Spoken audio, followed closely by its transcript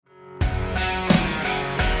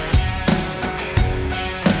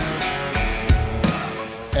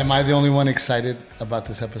Am I the only one excited about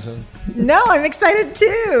this episode? No, I'm excited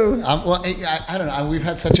too. Well, I don't know. We've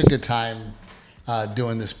had such a good time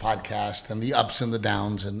doing this podcast and the ups and the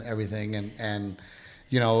downs and everything. And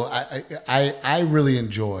you know, I really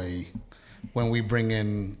enjoy when we bring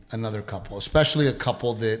in another couple, especially a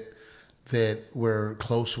couple that we're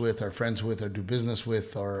close with, are friends with, or do business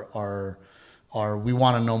with, or we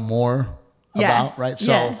want to know more about, right?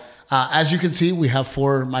 So as you can see, we have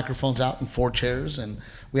 4 microphones out and 4 chairs, and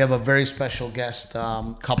we have a very special guest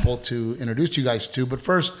couple to introduce you guys to. But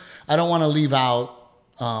first, I don't want to leave out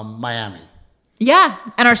Miami. Yeah,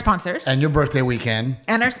 and our sponsors. And your birthday weekend.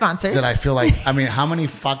 And our sponsors. That I feel like, I mean, how many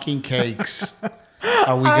fucking cakes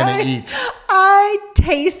are we going to eat? I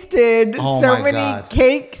tasted so many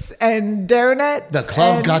cakes and donuts. The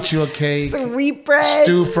club got you a cake. Sweetbread.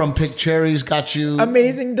 Stu from Pick Cherries got you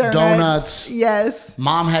amazing donuts. Yes.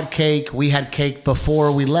 Mom had cake. We had cake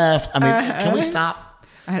before we left. I mean, can we stop?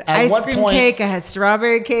 I had ice cream cake. I had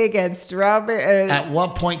strawberry cake. I had strawberry. At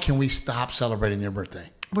what point can we stop celebrating your birthday?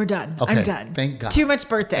 We're done. Okay, I'm done. Thank God. Too much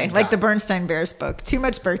birthday. Thank God. The Bernstein Bears book. Too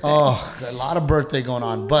much birthday. Oh, a lot of birthday going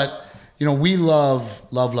on. But, you know, we love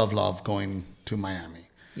going to Miami.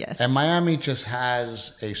 Yes. And Miami just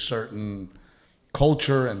has a certain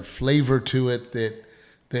culture and flavor to it that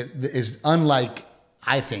is unlike,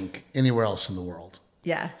 I think, anywhere else in the world.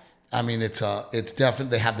 Yeah. I mean, it's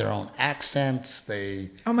definitely, they have their own accents.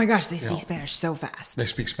 Oh my gosh, they speak Spanish so fast. They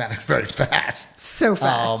speak Spanish very fast. So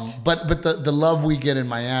fast. But the love we get in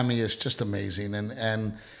Miami is just amazing.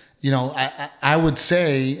 And you know, I would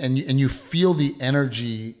say, and you feel the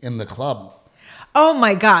energy in the club. Oh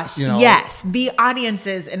my gosh. You know, yes. The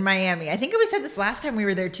audiences in Miami. I think we said this last time we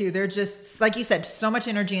were there too. They're just, like you said, so much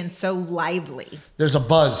energy and so lively. There's a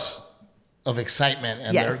buzz of excitement,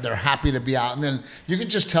 and they're happy to be out. And then you can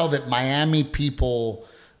just tell that Miami people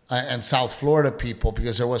and South Florida people,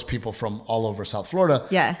 because there was people from all over South Florida,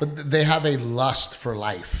 but they have a lust for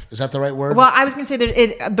life. Is that the right word? Well, I was going to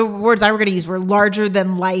say the words I were going to use were larger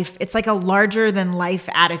than life. It's like a larger than life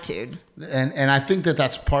attitude. And I think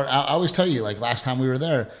that's part. I always tell you, like last time we were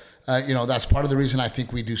there, you know, that's part of the reason I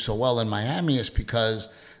think we do so well in Miami is because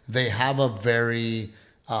they have a very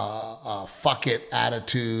fuck it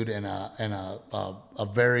attitude and a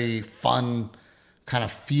very fun kind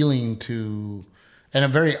of feeling to, and a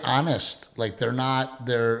very honest, like they're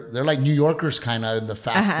like New Yorkers kind of in the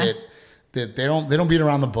fact that they don't beat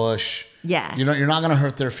around the bush. Yeah. You know, you're not going to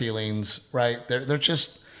hurt their feelings, right? They're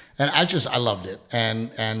just, and I loved it.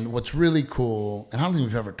 And what's really cool, and I don't think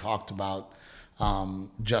we've ever talked about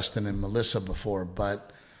Justin and Melissa before,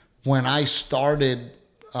 but when I started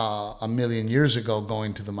a million years ago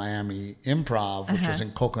going to the Miami Improv, which was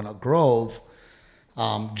in Coconut Grove,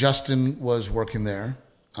 Justin was working there.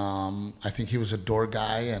 I think he was a door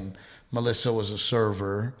guy, and Melissa was a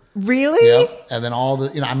server. Really? Yep. And then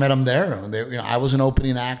I met them there. And they, I was an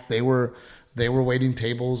opening act. They were waiting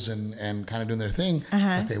tables and kind of doing their thing,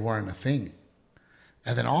 but they weren't a thing.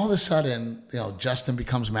 And then all of a sudden, Justin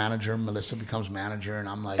becomes manager, Melissa becomes manager, and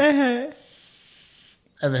I'm like,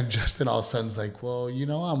 and then Justin all of a sudden's like, well,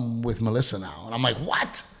 I'm with Melissa now. And I'm like,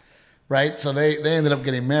 what? Right? So they ended up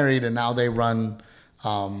getting married, and now they run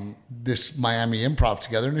this Miami Improv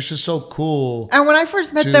together. And it's just so cool. And when I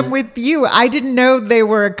first met them with you, I didn't know they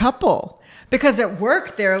were a couple. Because at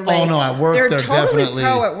work, they're like... Oh, no, at work, they're totally definitely...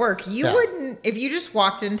 pro at work. You wouldn't... If you just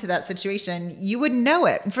walked into that situation, you wouldn't know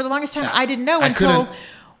it. And for the longest time, I didn't know until...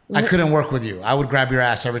 I couldn't work with you. I would grab your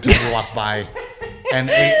ass every time you walked by. And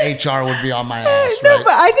HR would be on my ass, No, right?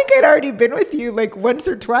 but I think I'd already been with you like once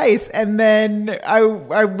or twice. And then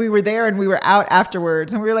we were there and we were out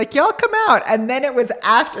afterwards. And we were like, y'all come out. And then it was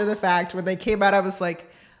after the fact when they came out, I was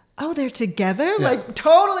like, oh, they're together? Yeah. Like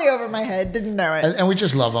totally over my head. Didn't know it. And we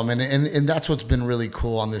just love them. And that's what's been really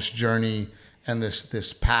cool on this journey and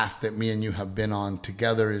this path that me and you have been on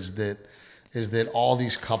together is that all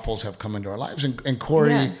these couples have come into our lives. And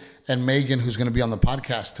Corey and Megan, who's going to be on the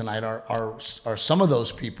podcast tonight, are some of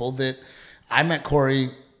those people that I met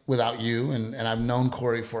Corey without you. And I've known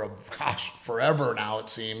Corey for, forever now, it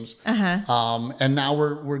seems. And now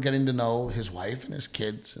we're getting to know his wife and his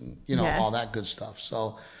kids and, all that good stuff.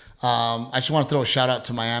 So I just want to throw a shout out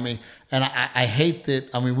to Miami. And I hate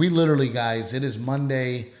that. I mean, we literally, guys, it is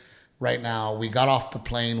Monday right now. We got off the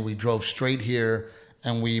plane. We drove straight here.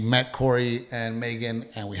 And we met Corey and Megan,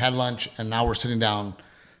 and we had lunch, and now we're sitting down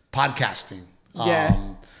podcasting.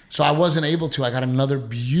 So I wasn't able to. I got another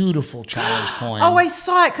beautiful challenge coin. Oh, I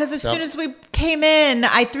saw it because as soon as we came in,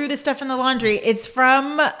 I threw this stuff in the laundry. It's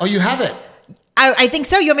from... Oh, you have it? I think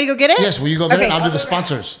so. You want me to go get it? Yes, will you go get it? I'll do the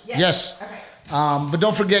sponsors. Yes. Okay. But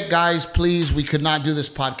don't forget, guys, please, we could not do this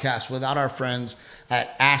podcast without our friends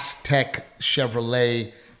at Aztec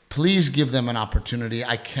Chevrolet. Please give them an opportunity.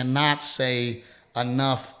 I cannot say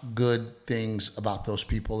enough good things about those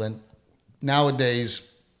people. And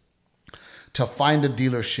nowadays, to find a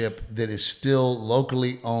dealership that is still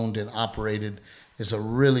locally owned and operated is a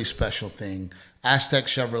really special thing. Aztec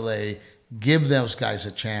Chevrolet, give those guys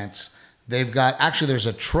a chance. They've got, actually, there's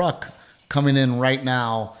a truck coming in right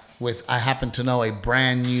now with, I happen to know, a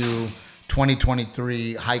brand new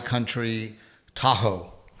 2023 High Country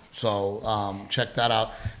Tahoe. So check that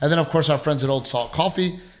out. And then, of course, our friends at Old Salt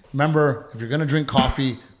Coffee. Remember, if you're going to drink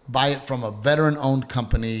coffee, buy it from a veteran-owned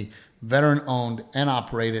company, veteran-owned and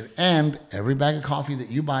operated. And every bag of coffee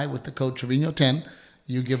that you buy with the code Trevino10,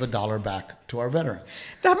 you give $1 back to our veterans.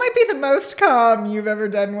 That might be the most calm you've ever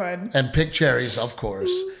done one. And Pick Cherries, of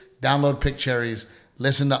course. Download Pick Cherries.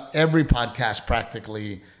 Listen to every podcast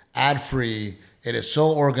practically ad-free. It is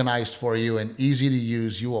so organized for you and easy to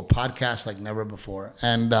use. You will podcast like never before.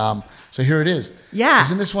 And so here it is. Yeah.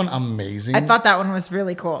 Isn't this one amazing? I thought that one was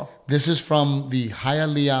really cool. This is from the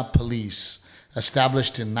Hialeah Police,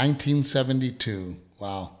 established in 1972.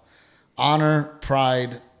 Wow. Honor,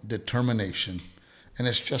 pride, determination. And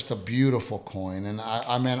it's just a beautiful coin. And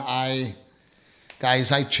I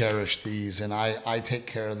cherish these and I take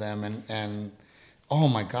care of them. And oh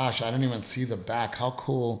my gosh, I didn't even see the back. How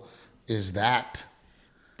cool is that?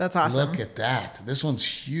 That's awesome. Look at that. This one's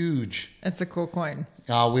huge. It's a cool coin.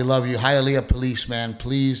 We love you. Hialeah Police, man.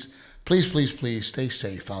 Please stay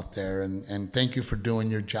safe out there. And thank you for doing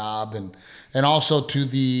your job. And also to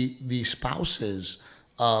the spouses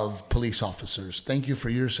of police officers. Thank you for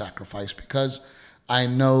your sacrifice, because I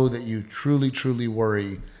know that you truly, truly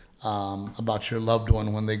worry about your loved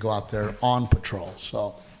one when they go out there on patrol.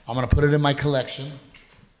 So I'm going to put it in my collection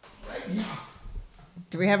right here.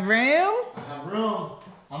 Do we have room? I have room.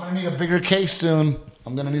 I'm going to need a bigger case soon.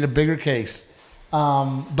 But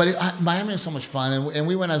Miami was so much fun. And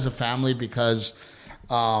we went as a family because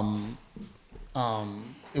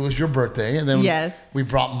it was your birthday. And then yes, we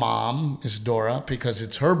brought Mom, Isadora, because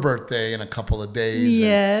it's her birthday in a couple of days.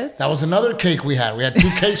 Yes. And that was another cake we had. We had 2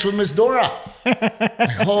 cakes with Miss Dora.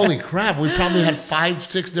 Like, holy crap. We probably had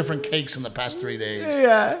 5-6 different cakes in the past 3 days.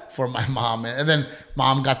 Yeah. For my mom. And then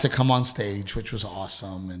Mom got to come on stage, which was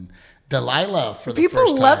awesome. And Delilah for the People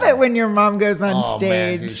first time. love it when your mom goes on Oh, stage.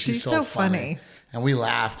 man, dude, she's so funny. And we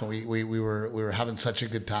laughed, and we were having such a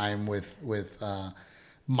good time with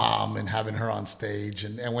Mom and having her on stage.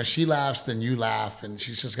 And when she laughs, then you laugh, and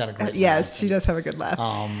she's just got a great yes, laugh. she does have a good laugh.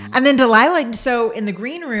 And then Delilah, so in the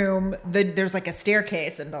green room, there's like a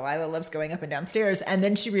staircase, and Delilah loves going up and down stairs. And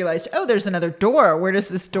then she realized, oh, there's another door. Where does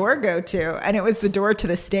this door go to? And it was the door to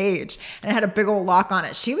the stage, and it had a big old lock on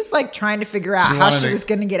it. She was like trying to figure out how she was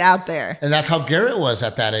going to get out there. And that's how Garrett was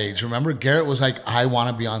at that age. Remember, Garrett was like, I want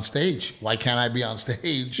to be on stage. Why can't I be on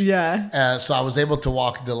stage? Yeah. So I was able to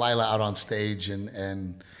walk Delilah out on stage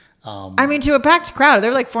and I mean, to a packed crowd.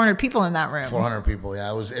 There were like 400 people in that room. 400 people,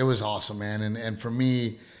 yeah. It was awesome, man. And for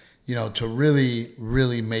me, to really,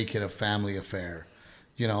 really make it a family affair.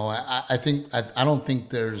 I don't think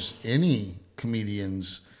there's any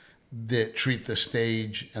comedians that treat the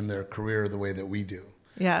stage and their career the way that we do.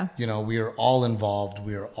 Yeah. We are all involved.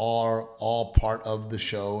 We are all part of the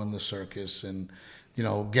show and the circus. And,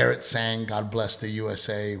 Garrett sang "God Bless the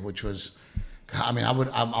USA," which was, I'm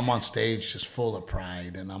on stage just full of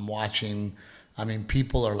pride, and I'm watching.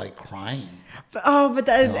 People are like crying.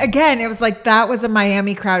 Again, it was like that was a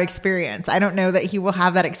Miami crowd experience. I don't know that he will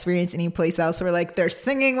have that experience anyplace else. Where like they're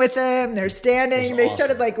singing with him, they're standing, they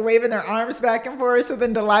started like waving their arms back and forth. So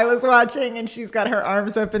then Delilah's watching, and she's got her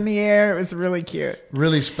arms up in the air. It was really cute.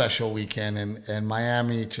 Really special weekend, and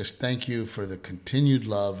Miami. Just thank you for the continued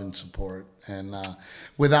love and support. And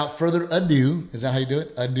without further ado, is that how you do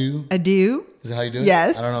it? Ado. Is that how you do it?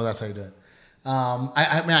 Yes. I don't know if that's how you do it.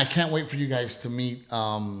 I can't wait for you guys to meet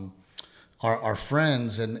our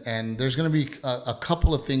friends, and there's going to be a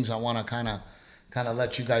couple of things I want to kind of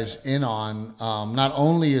let you guys in on. Not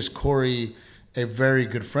only is Corey a very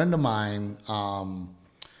good friend of mine,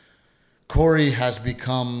 Corey has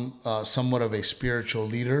become somewhat of a spiritual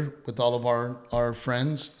leader with all of our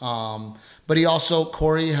friends, but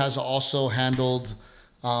Corey has also handled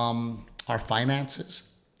our finances.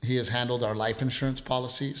 He has handled our life insurance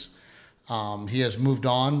policies. He has moved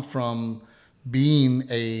on from being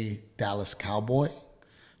a Dallas Cowboy,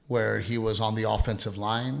 where he was on the offensive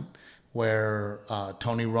line, where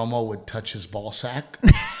Tony Romo would touch his ball sack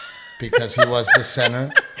because he was the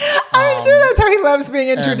center. I'm sure that's how he loves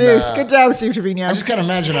being introduced. Good job, Steve Trevino. I just can't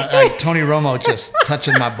imagine Tony Romo just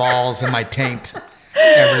touching my balls and my taint.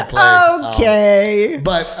 every play. Okay.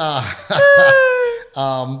 But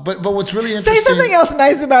what's really interesting. Say something else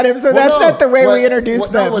nice about him. So that's not the way we introduce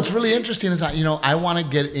them. No, what's really interesting is that, I want to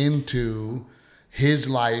get into his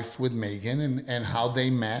life with Megan and how they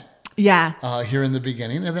met. Yeah. Here in the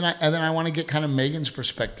beginning, and then I want to get kind of Megan's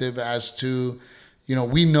perspective as to,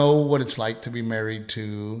 we know what it's like to be married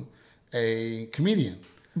to a comedian.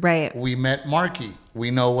 Right. We met Marky. We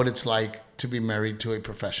know what it's like to be married to a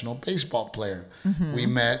professional baseball player. Mm-hmm. We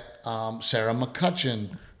met Sarah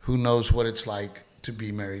McCutcheon, who knows what it's like to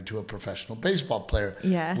be married to a professional baseball player.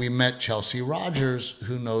 Yeah. We met Chelsea Rogers,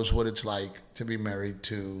 who knows what it's like to be married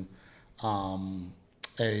to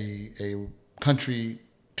a country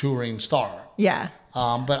touring star. Yeah.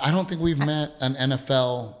 But I don't think we've met an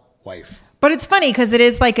NFL wife. But it's funny because it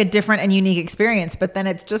is like a different and unique experience. But then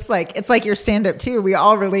it's just like, it's like your stand-up too. We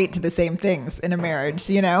all relate to the same things in a marriage,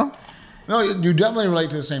 No, you definitely relate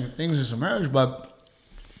to the same things as a marriage. But,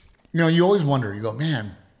 you always wonder, you go,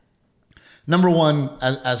 man, number one,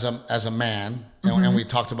 as a man, mm-hmm. and we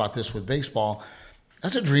talked about this with baseball,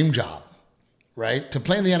 that's a dream job, right? To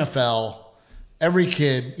play in the NFL, every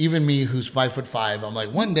kid, even me who's 5'5", I'm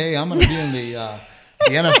like, one day I'm going to be in the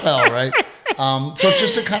NFL, right? So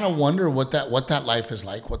just to kind of wonder what that life is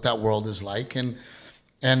like, what that world is like, and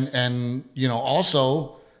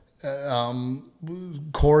also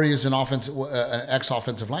Corey is an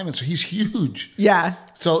ex-offensive lineman, so he's huge. Yeah.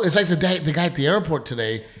 So it's like the guy at the airport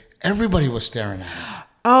today. Everybody was staring at him.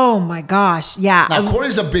 Oh my gosh! Yeah. Now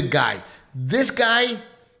Corey's a big guy. This guy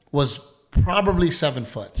was probably 7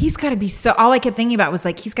 foot. He's got to be so. All I kept thinking about was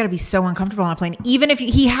like he's got to be so uncomfortable on a plane. Even if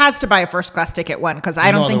he has to buy a first class ticket one, because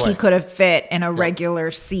I don't think he could have fit in a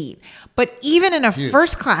regular seat. But even in a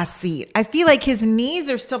first class seat, I feel like his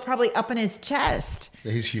knees are still probably up in his chest.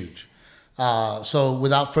 Yeah, he's huge. So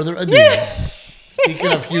without further ado,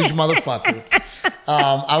 speaking of huge motherfuckers,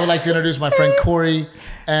 I would like to introduce my friend Corey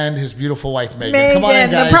and his beautiful wife Megan. Come on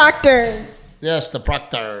in, guys. The Proctors. Yes, the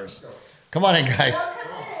Proctors. Come on in, guys.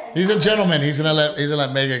 He's a gentleman. He's gonna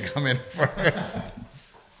let Megan come in first.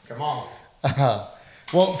 Come on.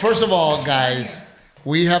 Well, first of all, guys,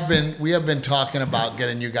 we have been talking about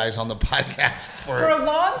getting you guys on the podcast for a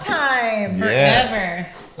long time. Yes.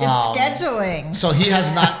 Forever. It's scheduling. So he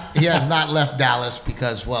has not left Dallas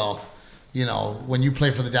because, well, when you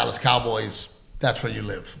play for the Dallas Cowboys, that's where you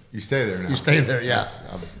live. You stay there now. You stay there, yeah.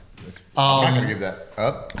 I'm not going to give that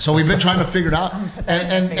up. So we've been trying to figure it out.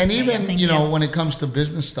 And even, when it comes to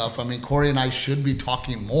business stuff, I mean, Corey and I should be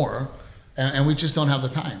talking more, and we just don't have the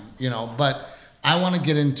time, But I want to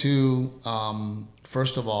get into,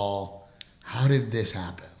 first of all, how did this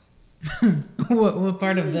happen? What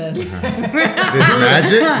part of this? This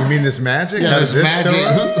magic? You mean this magic? Yeah, this magic.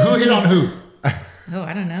 Who hit on who? Oh,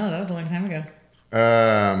 I don't know. That was a long time ago.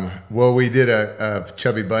 Well, we did a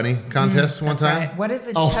Chubby Bunny contest one time. Right. What is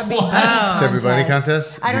the Oh, Chubby what? Bunny contest? Chubby Bunny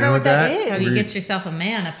contest? I don't know what that is. How you get yourself a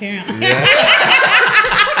man, apparently. Yeah.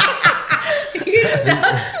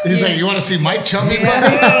 He's like, you want to see my chubby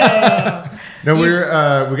bunny? No, we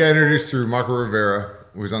got introduced through Marco Rivera,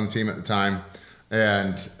 who was on the team at the time.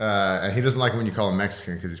 And he doesn't like it when you call him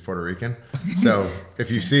Mexican because he's Puerto Rican. So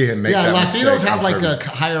if you see him make that Latinos mistake, have like a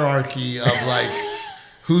hierarchy of like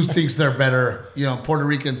who thinks they're better. Puerto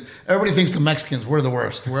Ricans. Everybody thinks the Mexicans we're the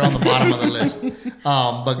worst. We're on the bottom of the list.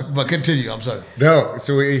 But continue. I'm sorry. No,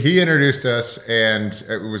 so he introduced us, and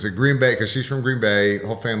it was a Green Bay because she's from Green Bay. The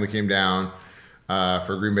whole family came down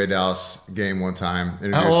for a Green Bay Dallas game one time.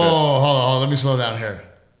 Hold on. Let me slow down here.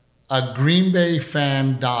 A Green Bay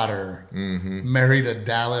fan daughter married a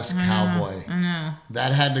Dallas Cowboy. I know.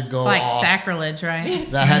 That had to go It's like off. sacrilege, right?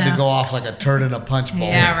 That had to go off like a turd in a punch bowl.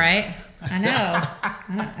 Yeah, right? I know.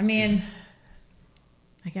 I mean,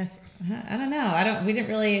 I guess, I don't know. We didn't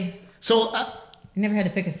really, So, we never had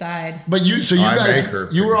to pick a side. but you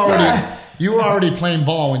were already playing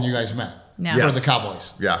ball when you guys met. Yeah. For Yes. the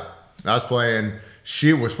Cowboys. Yeah, I was playing.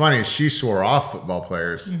 She was funny. She swore off football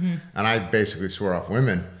players, and I basically swore off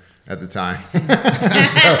women at the time.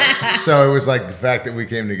 so it was like the fact that we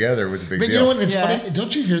came together was a big But deal. you know what? It's funny.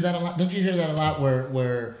 Don't you hear that a lot? Don't you hear that a lot?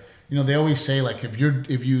 Where they always say like if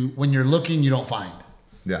you when you're looking you don't find.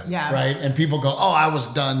 Yeah. Yeah. Right. And people go, oh, I was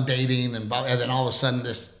done dating, and then all of a sudden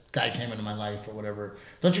this guy came into my life or whatever.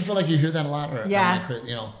 Don't you feel like you hear that a lot? Or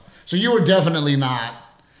Yeah. So you were definitely not.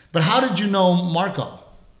 But how did you know Marco?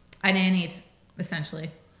 I nannied,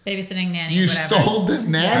 essentially. Babysitting, nanny, You whatever. stole the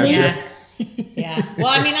nanny? Yeah. Yeah. Well,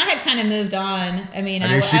 I mean, I had kind of moved on. I mean, I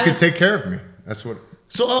knew she could was, take care of me. That's what.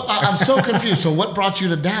 So I'm so confused. So what brought you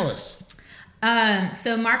to Dallas?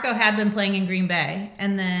 So Marco had been playing in Green Bay,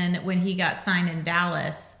 and then when he got signed in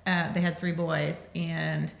Dallas, they had 3 boys,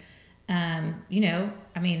 and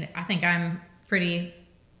I mean, I think I'm pretty,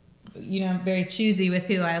 very choosy with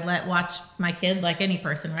who I let watch my kid, like any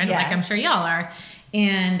person, right? Yeah. Like I'm sure y'all are.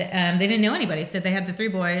 And they didn't know anybody. So they had the 3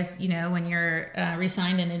 boys, when you're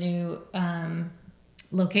re-signed in a new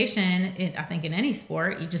location, I think in any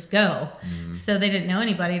sport, you just go. So they didn't know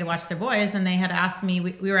anybody to watch their boys. And they had asked me,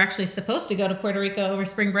 we were actually supposed to go to Puerto Rico over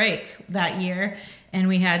spring break that year. And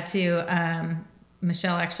we had to,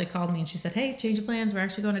 Michelle actually called me and she said, hey, change of plans. We're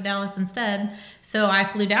actually going to Dallas instead. So I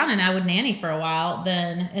flew down and I would nanny for a while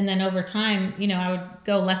then. And then over time, I would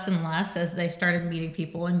go less and less as they started meeting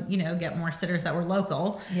people and, get more sitters that were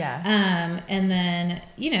local. Yeah. And then,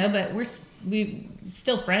 but we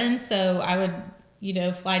still friends. So I would,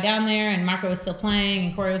 fly down there and Marco was still playing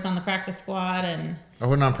and Corey was on the practice squad. And I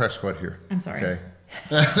wasn't on practice squad here. I'm sorry. Okay.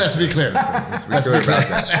 Let's be clear. Let's be clear about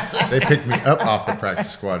that. They picked me up off the practice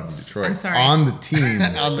squad in Detroit. I'm sorry. On the team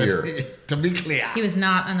here. To be clear. He was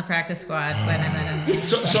not on the practice squad when I met him.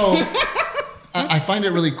 So I find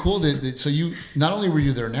it really cool that so you, not only were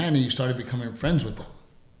you their nanny, you started becoming friends with them.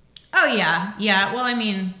 Oh, yeah. Yeah. Well, I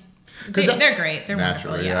mean, they're great. They're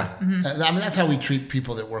Naturally, wonderful. Yeah. yeah. Mhm. I mean, that's how we treat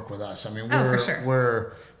people that work with us. I mean, for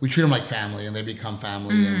sure. we treat them like family and they become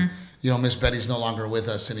family. And, Miss Betty's no longer with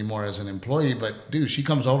us anymore as an employee, but dude, she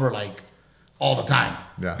comes over like all the time.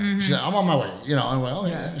 Yeah. She's like, I'm on my way, I'm like, oh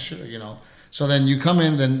yeah, sure, So then you come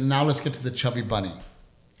in, then now let's get to the Chubby Bunny.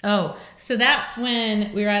 Oh, so that's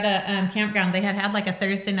when we were at a campground. They had like a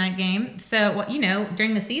Thursday night game. So,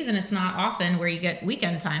 during the season, it's not often where you get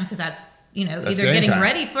weekend time because that's, That's either game getting time.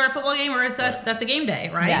 ready for a football game or that's a game day,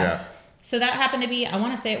 right? Yeah. So that happened to be, I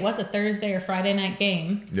want to say it was a Thursday or Friday night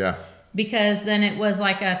game. Yeah. Because then it was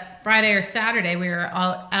like a Friday or Saturday. We were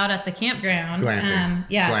all out at the campground. Glamping.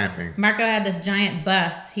 Glamping. Marco had this giant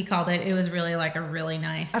bus, he called it. It was really like a really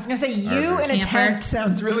nice. I was gonna say you in a Camper. tent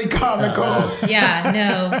sounds really comical.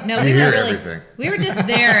 Yeah, no, we You were hear really, everything. we were just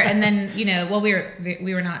there, and then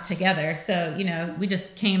we were not together, so we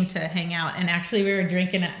just came to hang out, and actually we were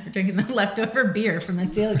drinking the leftover beer from the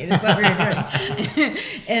tailgate. That's what we were doing,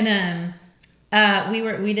 and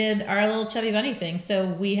we did our little Chubby Bunny thing. So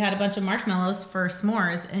we had a bunch of marshmallows for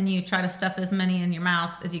s'mores, and you try to stuff as many in your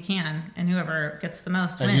mouth as you can, and whoever gets the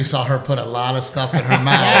most And wins. you saw her put a lot of stuff in her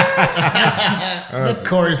mouth.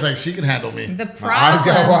 Corey's like, she can handle me. The My eyes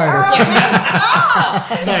got problem. wider.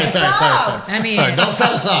 Sorry. I mean- sorry, don't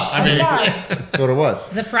set us up. I mean, That's what it was.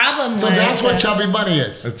 The problem was so that's what that- Chubby Bunny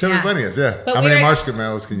is. That's Chubby Yeah. Bunny is, yeah. But How we many were-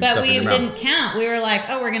 marshmallows can you But stuff we in your didn't mouth? count. We were like,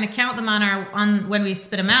 oh, we're gonna count them on when we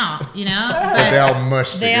spit them out, But they all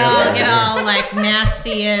mushed They together. all get all like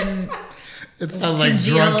nasty and It sounds like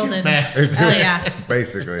congealed drunk and man. oh yeah,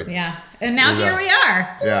 Basically. yeah. And now Yeah. here we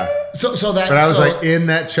are. Yeah. So that. But I was so, like, in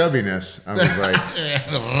that chubbiness, I was like,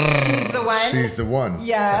 She's the one. she's the one.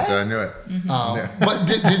 Yeah. So I knew it. Yeah. But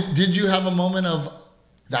did you have a moment of,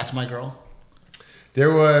 that's my girl?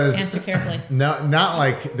 There was Answer carefully. no, not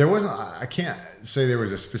like there wasn't. I can't say there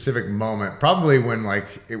was a specific moment. Probably when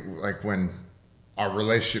when our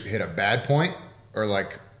relationship hit a bad point or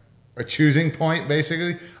like a choosing point.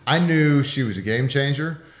 Basically, I knew she was a game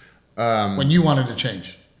changer. When you wanted to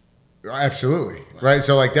change. Absolutely, right.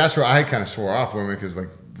 So like that's where I kind of swore off women because like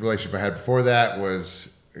the relationship I had before that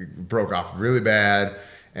broke off really bad,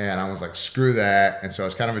 and I was like, screw that. And so I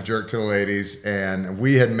was kind of a jerk to the ladies, and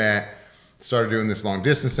we had met. Started doing this long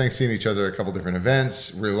distance thing, seeing each other at a couple different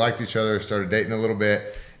events, really liked each other, started dating a little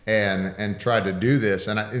bit and tried to do this.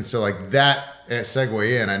 And so like that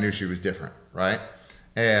segue in, I knew she was different. Right.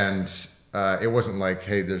 And it wasn't like,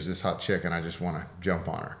 hey, there's this hot chick and I just want to jump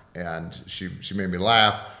on her. And she made me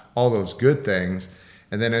laugh, all those good things.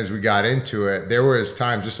 And then as we got into it, there was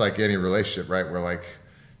times just like any relationship, right? Where like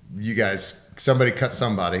somebody cut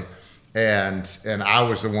somebody. And I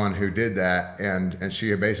was the one who did that, and she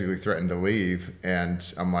had basically threatened to leave,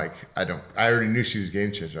 and I'm like, I already knew she was a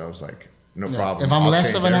game changer. I was like, no problem. If I'm I'll less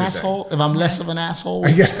change of an everything. asshole, will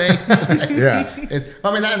you stay? Yeah,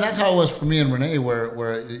 I mean, that's how it was for me and Renee,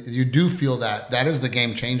 where you do feel that is the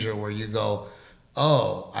game changer, where you go,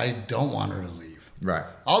 oh, I don't want her to leave. right.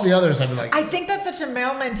 All the others, I'd be like, I think that's such a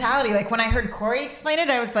male mentality. Like when I heard Corey explain it,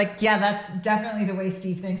 I was like, yeah, that's definitely the way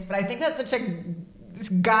Steve thinks. But I think that's such a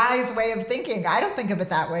guy's way of thinking. I don't think of it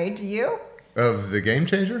that way. Do you? Of the game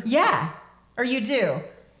changer, Yeah. Or you do?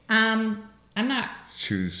 I'm not.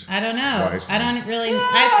 choose. I don't know. wisely. I don't really.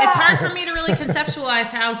 It's hard for me to really conceptualize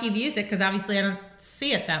how he views it because obviously I don't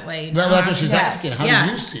see it that way. well, that's what she's Yeah. asking. How Yeah.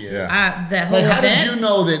 do you see it? Yeah. The whole Like, how event. did you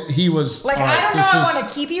know that he was Like, all right, I don't know, this I is- want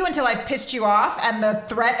to keep you until I've pissed you off, and the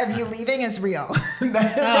threat of you leaving is real. I don't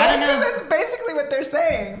know. That's basically what they're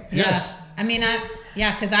saying. Yes. Yeah. I mean,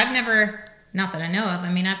 because I've never, not that I know of. I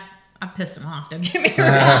mean, I pissed him off. Don't get me wrong.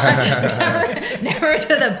 never to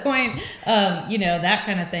the point of, that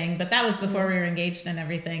kind of thing. But that was before we were engaged and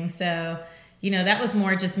everything. So, that was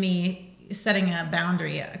more just me setting a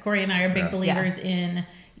boundary. Corey and I are big believers in,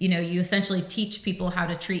 you essentially teach people how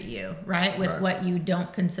to treat you, right? With what you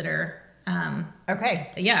don't consider.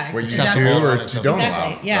 Okay. Yeah. What you Acceptable. do or what you don't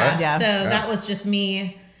Exactly. allow. Yeah. Right? Yeah. So that was just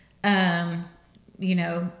me, telling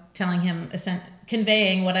him,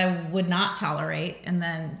 conveying what I would not tolerate. And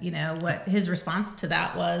then, what his response to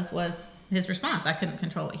that was his response. I couldn't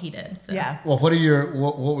control what he did. So. Yeah. Well, what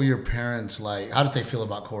were your parents like? How did they feel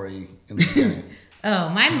about Corey in the beginning? Oh,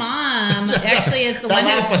 my mom actually is the That one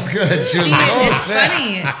laugh who. was good. She was She, like, oh, it's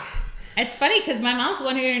funny. It's funny because my mom's the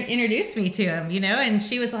one who introduced me to him, and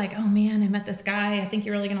she was like, "Oh man, I met this guy. I think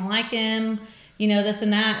you're really gonna like him." This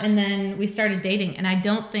and that. And then we started dating. And I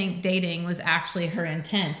don't think dating was actually her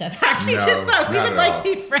intent. I thought she No, just thought we not would at all.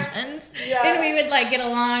 be friends. Yeah. And we would get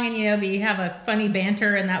along and, have a funny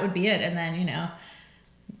banter and that would be it. And then,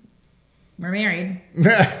 we're married.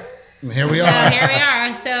 And here we So are. here we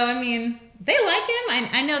are. So, I mean, they like him.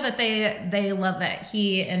 I know that they love that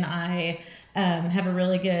he and I have a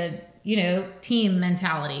really good, team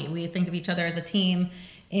mentality. We think of each other as a team.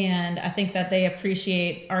 And I think that they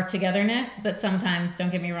appreciate our togetherness, but sometimes, don't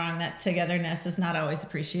get me wrong, that togetherness is not always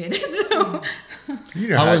appreciated. So,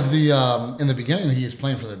 How was the in the beginning? He was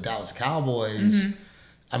playing for the Dallas Cowboys. Mm-hmm.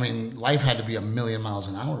 I mean, life had to be a million miles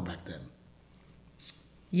an hour back then.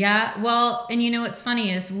 yeah, well, and what's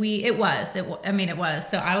funny is it was.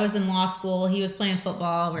 So I was in law school. He was playing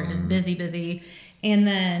football. We were just busy. And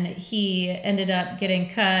then he ended up getting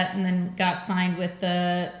cut and then got signed with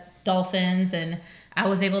the Dolphins. And I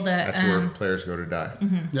was able to. That's where players go to die.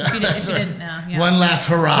 If you didn't know. Yeah. One last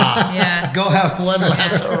hurrah! Yeah. Go have one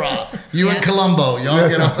last hurrah. You and Columbo, y'all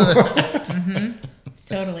get over there.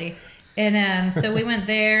 Totally. And so we went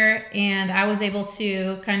there and I was able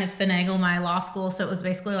to kind of finagle my law school. So it was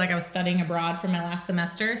basically like I was studying abroad for my last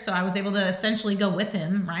semester. So I was able to essentially go with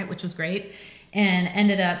him, right, which was great, and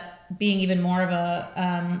ended up being even more of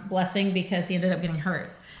a blessing because he ended up getting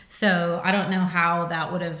hurt. So I don't know how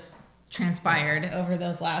that would have transpired over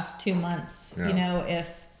those last 2 months,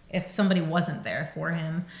 if somebody wasn't there for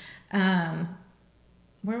him.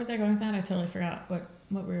 Where was I going with that? I totally forgot what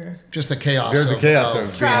we were. Just the chaos. There's the chaos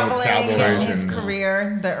of Traveling being with Cowboys and his and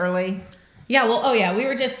career, the early. Yeah, well, we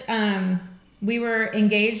were just we were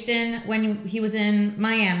engaged when he was in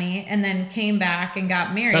Miami, and then came back and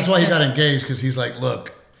got married. That's why he So- got engaged, because he's like,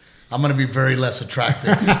 look, I'm going to be very less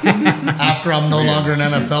attractive. After I'm no longer an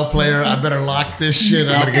NFL player, I better lock this shit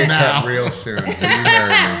I'm up gonna get now. cut real soon. Will you marry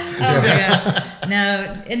me? Oh my god,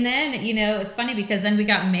 no! And then it's funny because then we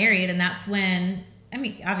got married, and that's when. I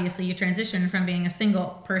mean, obviously, you transition from being a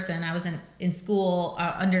single person. I was in school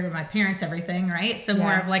under my parents, everything, right? So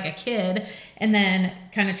more Yeah. of like a kid, and then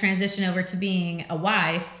kind of transition over to being a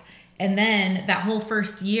wife. And then that whole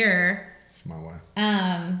first year, It's my wife.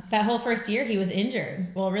 that whole first year, he was injured.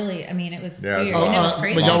 Well, really, I mean, it was Yeah, 2 it years. was and it was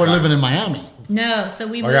crazy. But y'all were living in Miami. No, so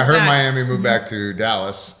we I moved got hurt in back. Miami, moved back to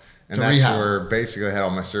Dallas, and To that's rehab. where basically I had all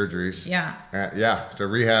my surgeries. Yeah, So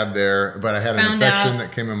rehab there, but I had an Found infection out-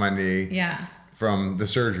 that came in my knee yeah. from the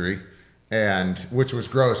surgery, and which was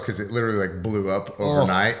gross because it literally blew up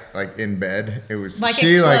overnight, in bed. It was Like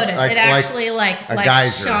she exploded. like It actually a like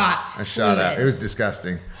geyser, shot. a shot out. fluid. It was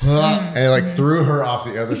disgusting, And and it threw her off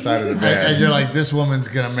the other side of the bed. you're like, this woman's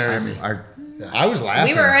going to marry me. I was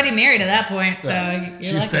laughing. We were already married at that point, so Yeah. you're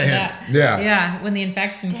She's lucky staying. that. Yeah. Yeah, when the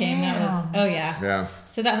infection came, that was, oh yeah. Yeah.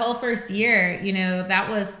 So that whole first year, that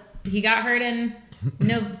was, he got hurt in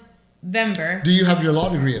November. Do you have your law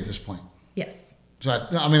degree at this point? Yes. So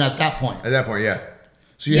at that point. At that point, yeah.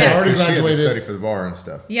 So you Yeah. had already She had to graduated. study for the bar and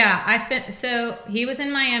stuff. Yeah, so he was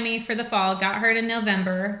in Miami for the fall, got hurt in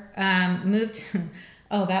November, moved.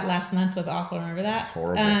 Oh, that last month was awful. Remember that? It's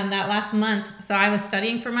horrible. That last month. So I was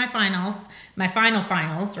studying for my finals,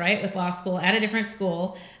 right, with law school at a different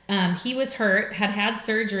school. He was hurt, had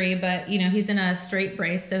surgery, but he's in a straight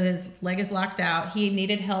brace, so his leg is locked out. He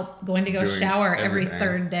needed help going to go Doing shower every everything.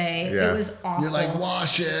 third day. Yeah. It was awful. You're like,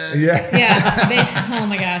 wash it. Yeah. Yeah. Oh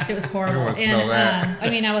my gosh, it was horrible. wanna smell that.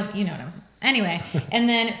 I was, what I was. Anyway, and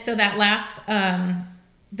then so that last,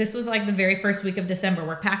 this was like the very first week of December.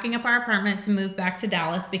 We're packing up our apartment to move back to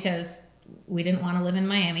Dallas because we didn't want to live in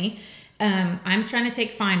Miami. I'm trying to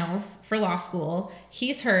take finals for law school.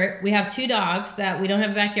 He's hurt. We have 2 dogs that we don't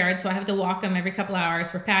have a backyard, so I have to walk them every couple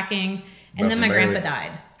hours. We're packing, and then my Buff and grandpa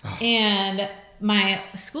died, and my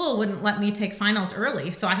school wouldn't let me take finals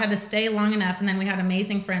early, so I had to stay long enough. And then we had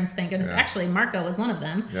amazing friends, thank goodness. Yeah. Actually, Marco was one of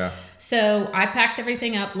them. Yeah. So I packed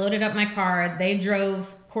everything up, loaded up my car. They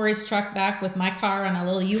drove Corey's truck back with my car on a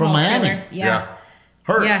little U-Haul From Miami? trailer. Yeah.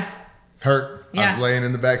 Hurt. Yeah. Hurt. I Yeah. was laying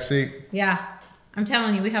in the back seat, Yeah. I'm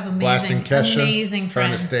telling you, we have blasting amazing, Kesha, amazing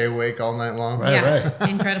trying to friends. stay awake all night long. Right.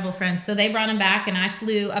 Incredible friends. So they brought him back, and I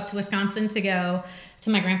flew up to Wisconsin to go to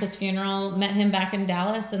my grandpa's funeral, met him back in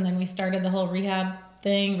Dallas, and then we started the whole rehab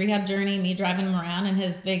journey, me driving him around in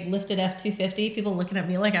his big lifted F-250, people looking at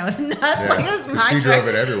me like I was nuts, like it was my she truck. drove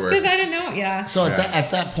it everywhere. Because I didn't know, yeah. So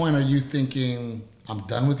at that point, are you thinking, I'm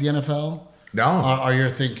done with the NFL? No. Or you're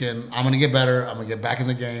thinking, I'm going to get better, I'm going to get back in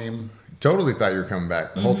the game? Totally thought you were coming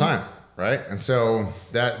back the whole time, right? And so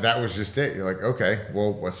that was just it. You're like, okay,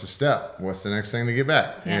 well, what's the step? What's the next thing to get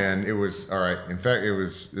back? Yeah. And it was, all right, in fact, it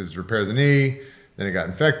was repair the knee, then it got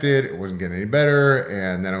infected, it wasn't getting any better,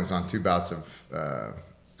 and then I was on 2 bouts of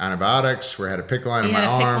antibiotics where I had a PICC line in my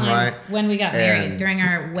arm, right? When we got married, And- during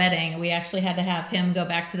our wedding, we actually had to have him go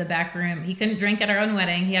back to the back room. He couldn't drink at our own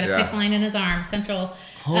wedding. He had a Yeah. PICC line in his arm, central.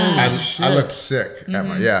 Shit. I looked sick at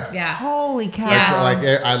my, Yeah. Holy cow. Yeah. Like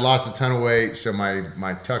I lost a ton of weight, so my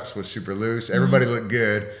tux was super loose. Everybody looked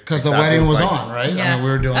good. Because the Except wedding was like, on, right? Yeah. I mean, we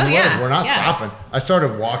were doing Oh, the yeah. wedding. We're not Yeah. stopping. I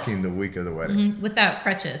started walking the week of the wedding. Without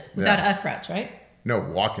crutches, without a crutch, right? No,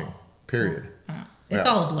 walking. Period. It's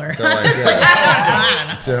Yeah. all a blur. So like,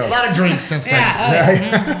 yeah. A So, lot of drinks since then.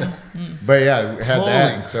 yeah. but yeah, we had Holy.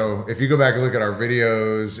 that. So if you go back and look at our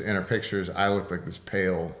videos and our pictures, I look like this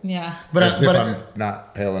pale. Yeah. But, As if but I'm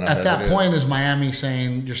not pale enough. at as that it is. point, is Miami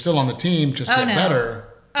saying, you're still on the team, just Oh, get no. better?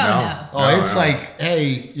 Oh, No. no. Oh, No, it's no. like,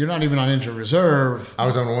 hey, you're not even on injured reserve. I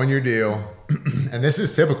was on a 1-year deal, and this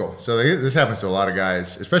is typical. So this happens to a lot of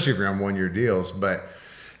guys, especially if you're on 1-year deals. But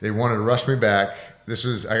they wanted to rush me back.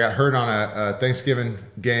 I got hurt on a Thanksgiving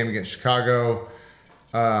game against Chicago.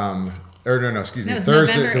 Excuse me, No, it was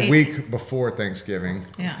Thursday, November the 8th. week before Thanksgiving,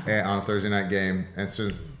 Yeah. on a Thursday night game. And so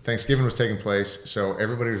Thanksgiving was taking place, so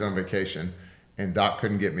everybody was on vacation, and Doc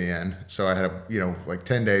couldn't get me in. So I had like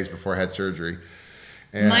 10 days before I had surgery.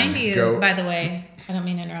 And Mind you, by the way, I don't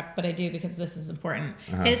mean to interrupt, but I do because this is important.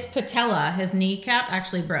 His patella, his kneecap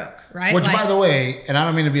actually broke, right? Which, Like- by the way, and I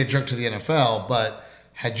don't mean to be a jerk to the NFL, but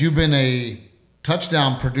had you been a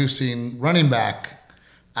touchdown producing running back,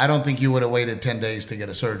 I don't think you would have waited 10 days to get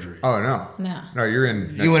a surgery. Oh no, No. you're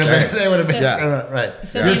in. You would have been, they would have been, Yeah. right.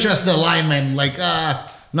 So You're they- just the lineman, like,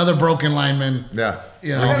 another broken lineman. Yeah,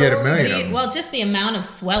 You we know. can get a million of them. Well, just the amount of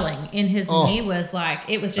swelling in his Oh. knee was like,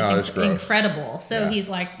 it was Oh, it's just gross. incredible. So Yeah. he's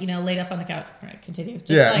like, laid up on the couch. All right, continue. Just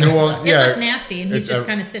Yeah, like, no, well, it yeah, looked nasty, and he's it's just a-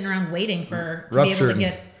 kind of sitting around waiting to be able Ruptured. to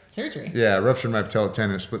get surgery. Yeah, ruptured my patella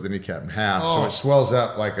tendon, split the kneecap in half, so Oh. it swells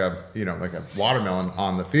up like a watermelon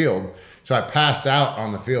on the field. So I passed out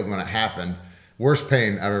on the field when it happened. Worst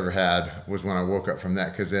pain I've ever had was when I woke up from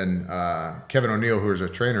that, because then Kevin O'Neill, who was a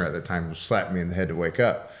trainer at the time, slapped me in the head to wake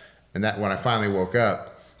up, and that when I finally woke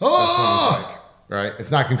up, that's when I was like, right,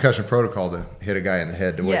 it's not concussion protocol to hit a guy in the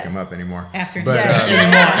head to wake Yeah. him up anymore. After he- but,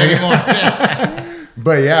 Yeah. Anymore. Yeah.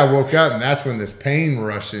 But yeah, I woke up, and that's when this pain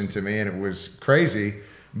rushed into me, and it was crazy.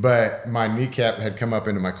 But my kneecap had come up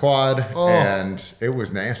into my quad, and it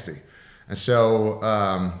was nasty. And so,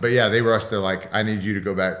 but yeah, they rushed. They're like, I need you to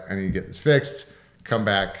go back. I need to get this fixed. Come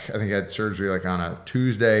back. I think I had surgery like on a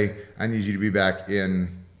Tuesday. I need you to be back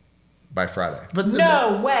in by Friday. But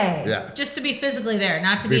No way. Yeah. Just to be physically there,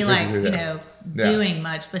 not to Be be like, physically there. Yeah. doing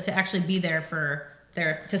much, but to actually be there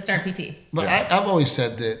to start PT. But Yeah. I've always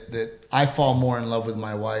said that I fall more in love with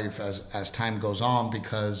my wife as time goes on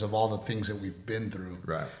because of all the things that we've been through.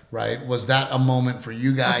 Right. Right. Was that a moment for you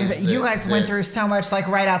I was guys? gonna say, you guys went through so much, like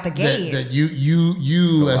right out the gate. that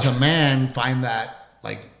you as a man find that,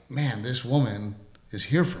 like, man, this woman is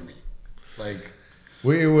here for me. Like,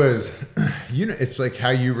 Well, it was, it's like how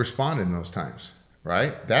you respond in those times,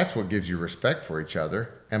 right? That's what gives you respect for each other.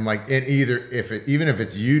 And like, even if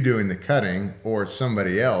it's you doing the cutting or it's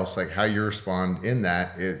somebody else, like how you respond in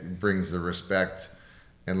that, it brings the respect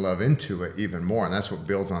and love into it even more. And that's what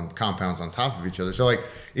compounds on top of each other. So like,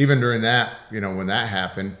 even during that, when that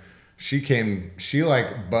happened, she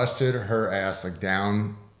like busted her ass like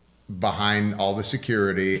down behind all the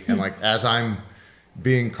security. And like, as I'm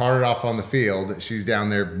being carted off on the field, she's down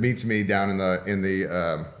there, meets me down in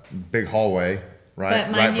the big hallway, right?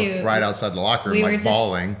 But mind you, right outside the locker room, like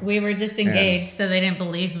bawling. We were just engaged, so they didn't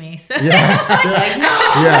believe me. So Yeah.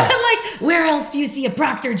 Yeah. I'm like, where else do you see a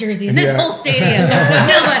Proctor jersey in this Yeah. whole stadium?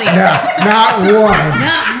 Nobody. Not one.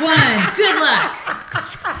 Not one. Good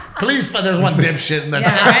luck. please, there's one dipshit in that.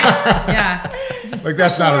 Yeah, right? Yeah. This is Like,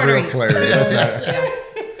 that's not a real special player. order. That's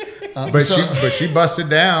not. But she busted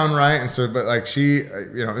down, right? And so, but like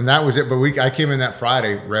and that was it. But I came in that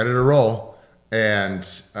Friday ready to roll, and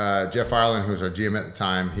Jeff Ireland, who was our GM at the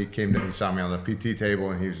time, he saw me on the PT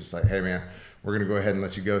table, and he was just like, "Hey man, we're going to go ahead and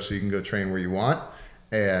let you go so you can go train where you want.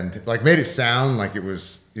 And like made it sound like it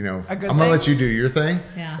was, you know, I'm going to let you do your thing.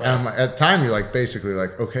 Yeah. And at the time you're like, basically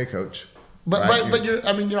like, okay, coach. But right? but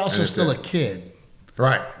you're also still a kid.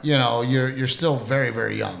 Right. You know, you're still very,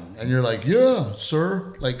 very young. And you're like, yeah,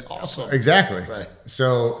 sir. Like, awesome. Exactly. Right.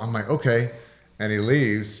 So I'm like, okay. And he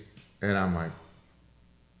leaves and I'm like,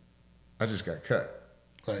 I just got cut.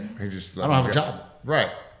 Right. He just I don't have a job.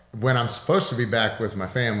 Right. When I'm supposed to be back with my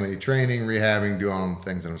family, training, rehabbing, doing all the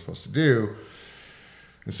things that I'm supposed to do.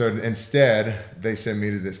 And so instead, they send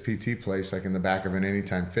me to this PT place, like in the back of an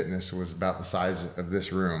Anytime Fitness. It was about the size of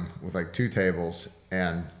this room with like 2 tables.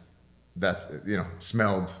 And that's, you know,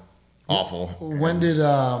 smelled awful. When did,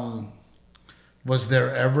 was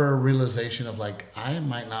there ever a realization of like, I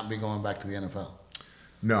might not be going back to the NFL?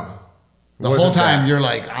 No. The whole time you're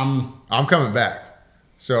like, I'm coming back.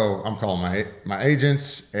 So I'm calling my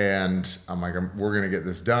agents and I'm like, we're going to get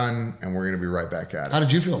this done and we're going to be right back at it. How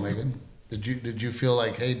did you feel, Megan? Did you feel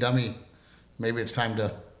like, hey, dummy, maybe it's time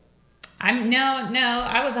to? No.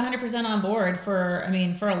 I was 100% on board for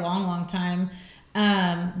a long time.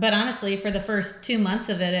 But honestly, for the first 2 months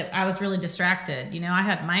of it, I was really distracted. You know, I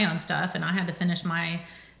had my own stuff and I had to finish why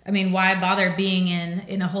bother being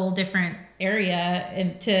in a whole different area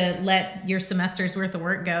and to let your semester's worth of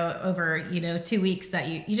work go over, 2 weeks that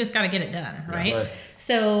you just got to get it done. Right? Yeah, right.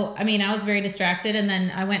 So, I was very distracted. And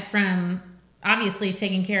then I went from obviously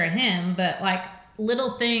taking care of him, but like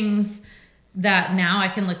little things that now I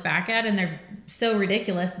can look back at and they're so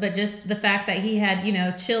ridiculous, but just the fact that he had,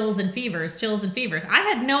 chills and fevers. I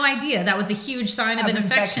had no idea that was a huge sign of an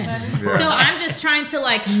infection. Yeah. So I'm just trying to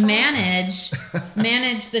like manage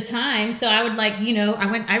the time. So I would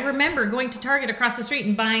I remember going to Target across the street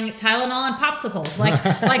and buying Tylenol and popsicles. Like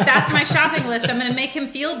that's my shopping list. I'm going to make him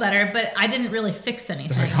feel better, but I didn't really fix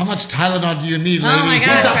anything. Like, how much Tylenol do you need, lady? Oh my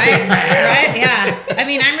gosh, right? Right? Yeah.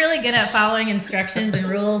 I'm really good at following instructions and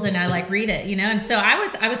rules and I like read it, And so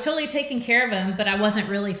I was totally taking care of him, but I wasn't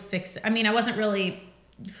really I wasn't really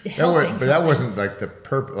helping. That wasn't like the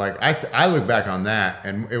purpose. Like I look back on that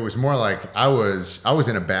and it was more like I was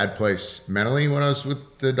in a bad place mentally when I was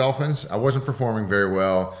with the Dolphins. I wasn't performing very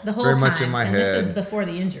well. The whole very time. much in my and head. This is before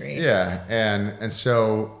the injury. Yeah. And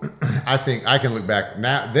so I think I can look back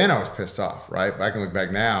now. Then I was pissed off, right? But I can look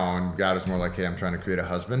back now and God is more like, hey, I'm trying to create a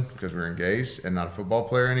husband because we're engaged and not a football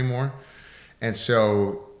player anymore. And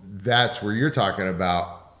so that's where you're talking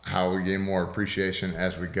about how we gain more appreciation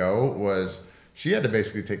as we go was she had to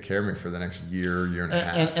basically take care of me for the next year and a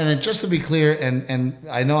half. And just to be clear, and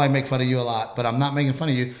I know I make fun of you a lot, but I'm not making fun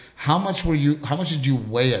of you. How much did you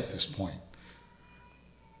weigh at this point?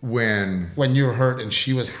 When you were hurt and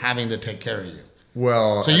she was having to take care of you.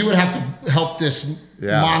 Well, so you would have to help this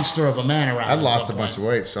monster of a man around. I'd lost a bunch of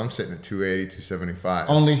weight, so I'm sitting at 280, 275.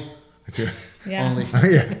 Only? Yeah. Only.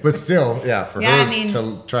 Yeah, but still, for her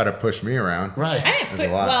to try to push me around. Right. I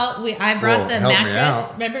didn't I brought the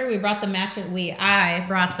mattress. Remember, we brought the mattress. I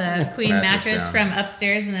brought the queen mattress from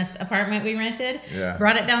upstairs in this apartment we rented. Yeah.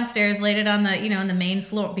 Brought it downstairs, laid it on the on the main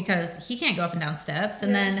floor because he can't go up and down steps.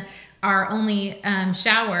 And then our only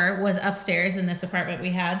shower was upstairs in this apartment we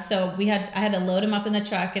had. So I had to load him up in the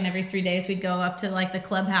truck, and every 3 days we'd go up to like the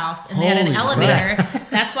clubhouse, and they had an elevator.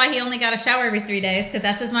 That's why he only got a shower every 3 days because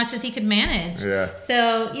that's as much as he could manage. Yeah.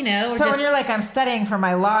 So So when you're like, I'm studying for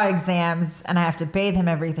my law exams and I have to bathe him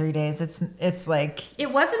every 3 days, it's like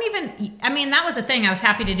it wasn't even. That was the thing. I was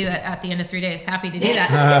happy to do it at the end of 3 days. Happy to do that.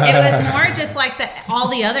 It was more just like all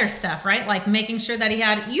the other stuff, right? Like making sure that he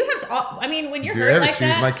had. You have. When you're hurt like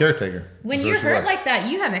that, she's my caretaker. When you're hurt like that,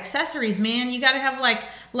 you have accessories, man. You got to have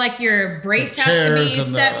like your brace has to be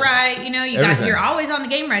set right. You're always on the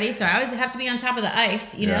game ready. So I always have to be on top of the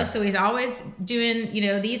ice, so he's always doing,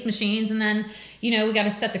 these machines. And then, we got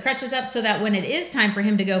to set the crutches up so that when it is time for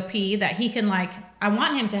him to go pee, that he can I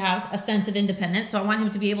want him to have a sense of independence. So I want him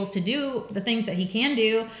to be able to do the things that he can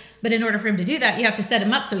do. But in order for him to do that, you have to set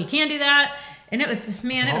him up so he can do that. And it was a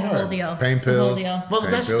whole deal. Pain pills. Well, but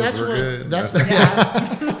that's the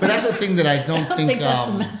thing that I don't think that's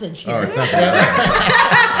the message here. Oh, it's not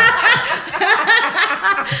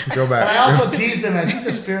Go back. But I also teased him as he's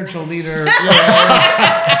a spiritual leader. But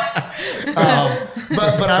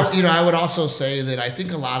I would also say that I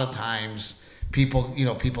think a lot of times people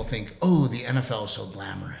think, oh, the NFL is so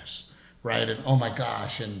glamorous, right? And oh my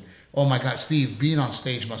gosh, Steve, being on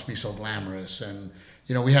stage must be so glamorous. And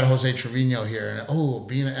we had Jose Trevino here,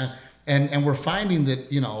 and we're finding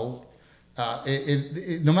that no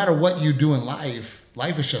matter what you do in life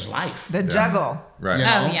is just life. The juggle, right?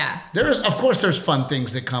 Oh yeah. There's fun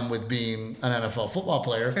things that come with being an NFL football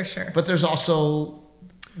player, for sure. But there's also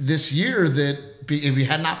this year that if you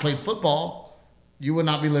had not played football, you would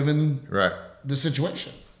not be living Right. the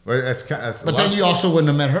situation. Well, that's But then you also wouldn't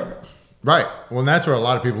have met her. Right. Well, and that's where a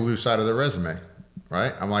lot of people lose sight of their resume,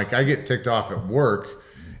 right? I'm like, I get ticked off at work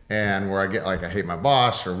and where I get like, I hate my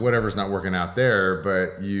boss or whatever's not working out there,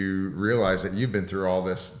 but you realize that you've been through all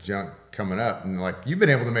this junk coming up and like, you've been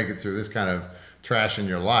able to make it through this kind of trash in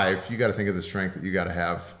your life. You got to think of the strength that you got to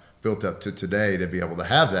have built up to today to be able to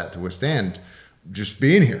have that, to withstand just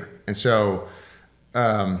being here. And so,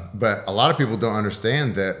 but a lot of people don't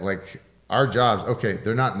understand that like our jobs, okay,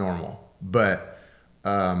 they're not normal, but,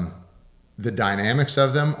 the dynamics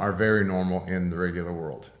of them are very normal in the regular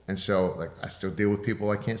world. And so like I still deal with people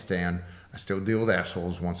I can't stand. I still deal with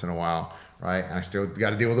assholes once in a while, right? And I still got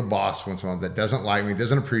to deal with a boss once in a while that doesn't like me,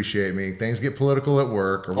 doesn't appreciate me. Things get political at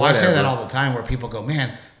work or whatever. I say that all the time where people go,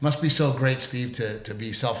 man, must be so great, Steve, to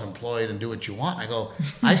be self-employed and do what you want. I go,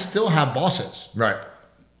 I still have bosses. Right.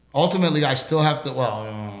 Ultimately, I still have to,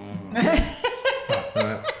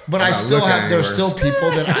 but I still have, there's still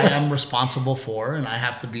people that I am responsible for, and I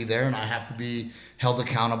have to be there, and I have to be held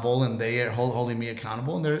accountable, and they are holding me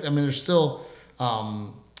accountable. And there's still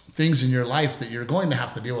things in your life that you're going to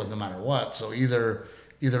have to deal with no matter what. So either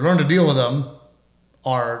learn to deal with them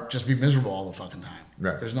or just be miserable all the fucking time.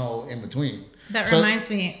 Right. There's no in between. That reminds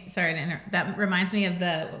me, sorry to interrupt, that reminds me of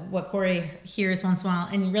what Corey hears once in a while,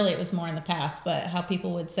 and really it was more in the past, but how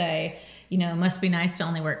people would say, you know, it must be nice to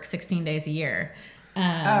only work 16 days a year.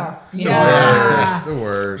 It's the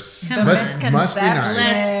worst. Must be nice.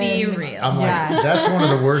 Let's be real. I'm like, that's one of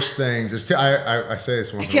the worst things. There's two. I say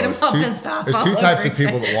this once. Get them all pissed off. There's two types of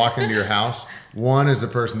people that walk into your house. One is the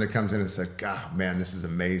person that comes in and says, "God, man, this is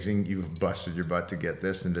amazing. You've busted your butt to get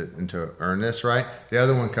this and to earn this, right?" The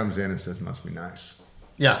other one comes in and says, "Must be nice."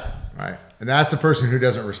 Yeah. Right. And that's the person who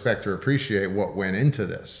doesn't respect or appreciate what went into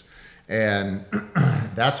this. And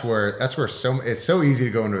that's where it's so easy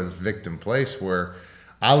to go into this victim place where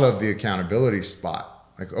I love the accountability spot.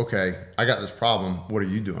 Like, okay, I got this problem. What are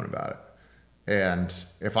you doing about it? And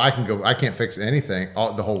if I can't fix anything,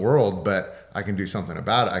 the whole world, but I can do something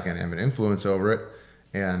about it. I can have an influence over it.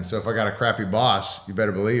 And so if I got a crappy boss, you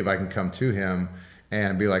better believe I can come to him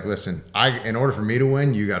and be like, listen, in order for me to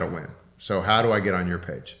win, you got to win. So how do I get on your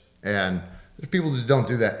page? And there's people just don't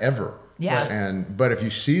do that ever. Yeah. But if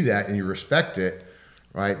you see that and you respect it,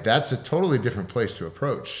 right, that's a totally different place to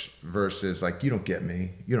approach versus like, you don't get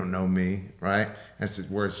me, you don't know me, right? And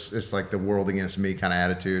it's like the world against me kind of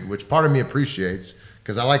attitude, which part of me appreciates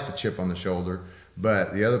because I like the chip on the shoulder.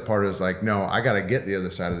 But the other part is like, no, I got to get the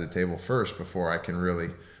other side of the table first before I can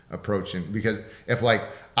really approach it. Because if like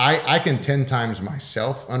I can 10 times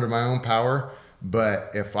myself under my own power,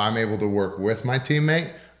 but if I'm able to work with my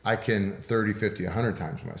teammate, I can 30, 50, 100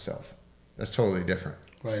 times myself. That's totally different.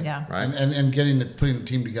 Right. Yeah. Right. And putting the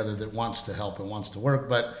team together that wants to help and wants to work.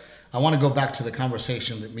 But I want to go back to the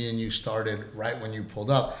conversation that me and you started right when you pulled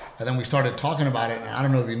up. And then we started talking about it. And I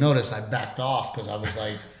don't know if you noticed, I backed off because I was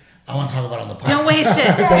like, I want to talk about it on the podcast. Don't waste it.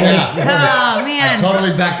 Yeah. Oh, man. I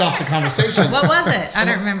totally backed off the conversation. What was it? I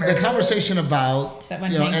don't remember. The conversation about, Is that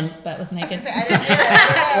when and butt was naked?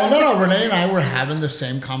 well, no, Renee and I were having the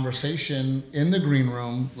same conversation in the green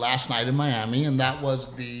room last night in Miami, and that was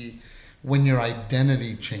when your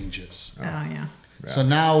identity changes. Oh, yeah. So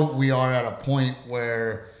now we are at a point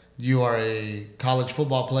where you are a college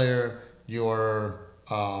football player, you're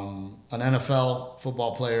an NFL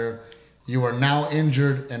football player, you are now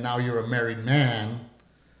injured, and now you're a married man.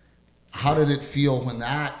 How did it feel when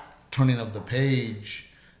that turning of the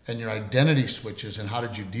page and your identity switches, and how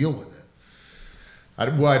did you deal with it? I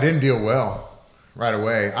didn't deal well right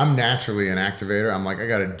away. I'm naturally an activator. I'm like, I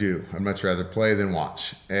got to do. I'd much rather play than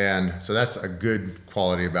watch. And so that's a good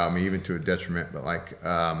quality about me, even to a detriment. But like,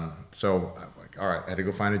 so I'm like, all right, I had to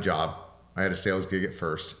go find a job. I had a sales gig at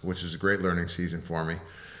first, which was a great learning season for me.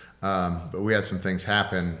 But we had some things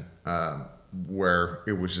happen where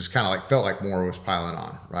it was just kind of like, felt like more was piling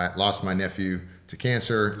on, right? Lost my nephew to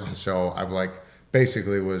cancer. And so I've like,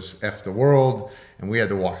 basically was F the world, and we had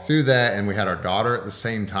to walk through that, and we had our daughter at the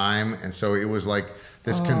same time, and so it was like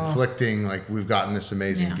this conflicting, like, we've gotten this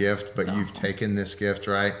amazing gift, but you've taken this gift,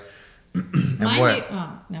 right?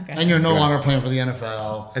 And you're no longer playing for the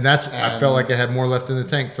NFL. And I felt like I had more left in the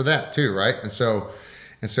tank for that too, right? And so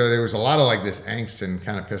there was a lot of like this angst and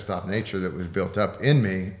kind of pissed off nature that was built up in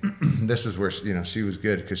me. This is where, she was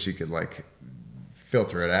good because she could like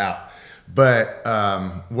filter it out. But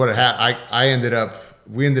what had happened,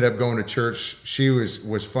 we ended up going to church. She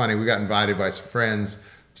was funny. We got invited by some friends.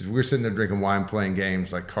 We were sitting there drinking wine, playing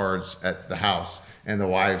games like cards at the house, and the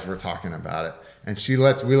wives were talking about it. And we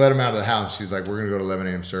let them out of the house. She's like, we're going to go to 11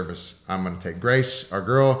 a.m. service. I'm going to take Grace, our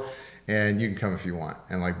girl, and you can come if you want,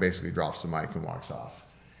 and like basically drops the mic and walks off.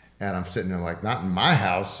 And I'm sitting there like, not in my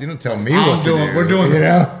house. You don't tell me what to do. We're doing you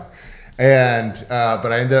know. And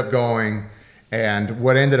but I ended up going, and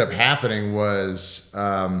what ended up happening was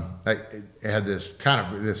I had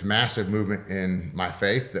this massive movement in my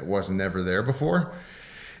faith that wasn't never there before,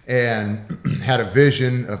 and had a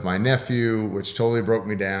vision of my nephew, which totally broke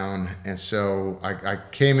me down. And so I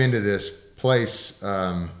came into this place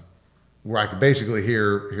where I could basically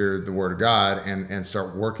hear the word of God and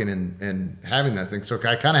start working and having that thing. So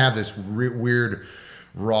I kind of have this weird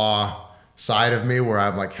raw side of me where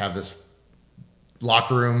I'm like have this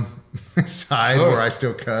locker room side where I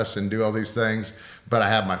still cuss and do all these things, but I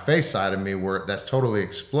have my face side of me where that's totally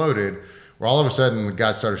exploded, where all of a sudden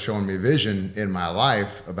God started showing me vision in my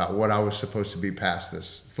life about what I was supposed to be past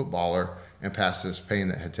this footballer and past this pain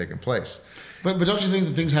that had taken place. But don't you think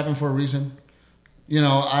that things happen for a reason? You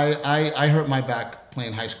know, I hurt my back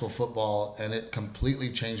playing high school football, and it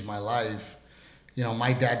completely changed my life. You know,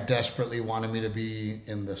 my dad desperately wanted me to be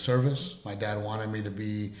in the service. My dad wanted me to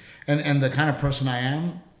be, and the kind of person I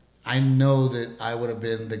am, I know that I would have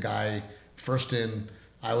been the guy first in,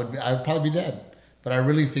 I would probably be dead. But I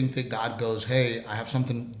really think that God goes, hey, I have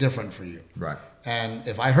something different for you. Right. And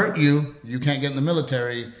if I hurt you, you can't get in the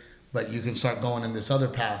military, but you can start going in this other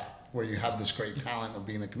path where you have this great talent of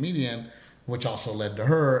being a comedian, which also led to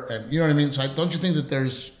her. And you know what I mean? So don't you think that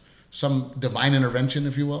there's some divine intervention,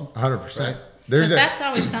 if you will? 100%. Right? But that's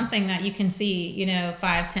always something that you can see, you know,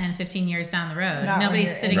 5, 10, 15 years down the road.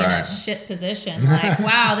 Nobody's sitting in a shit position like,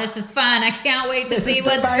 wow, this is fun. I can't wait to see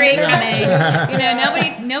what's great coming. You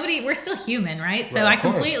know, nobody, we're still human, right? So I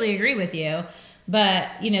completely agree with you. But,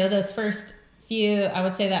 you know, those first few, I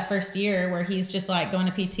would say that first year where he's just like going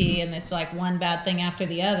to PT and it's like one bad thing after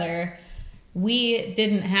the other, we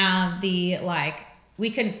didn't have the, like,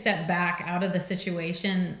 we couldn't step back out of the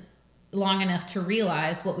situation long enough to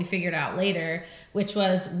realize what we figured out later, which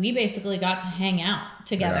was we basically got to hang out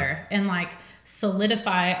together and like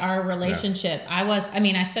solidify our relationship.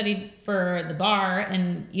 I studied for the bar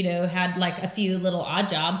and, you know, had like a few little odd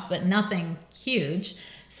jobs, but nothing huge.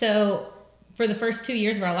 So for the first 2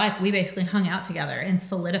 years of our life, we basically hung out together and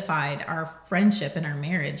solidified our friendship and our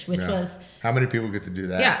marriage, which was... How many people get to do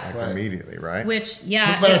that immediately, right?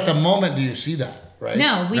 But at the moment, do you see that? Right.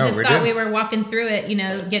 No, we thought we were walking through it, you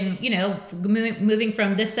know, getting, you know, moving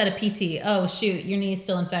from this set of PT. Oh, shoot, your knee's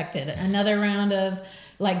still infected. Another round of,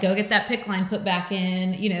 like, go get that PICC line put back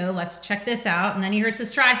in, you know, let's check this out. And then he hurts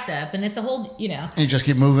his tricep. And it's a whole, you know. And you just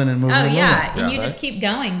keep moving and moving. Oh, yeah. And you just keep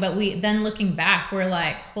going. But then looking back, we're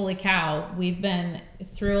like, holy cow, we've been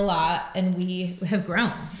through a lot and we have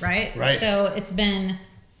grown, right? Right. So it's been...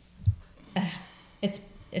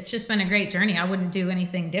 It's just been a great journey. I wouldn't do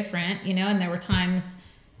anything different, you know, and there were times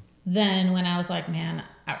then when I was like, man,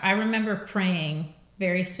 I remember praying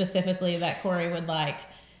very specifically that Corey would like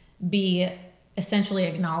be essentially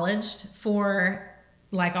acknowledged for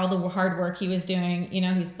like all the hard work he was doing. You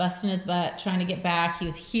know, he's busting his butt, trying to get back. He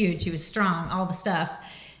was huge. He was strong, all the stuff.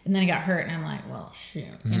 And then he got hurt and I'm like, well, shoot,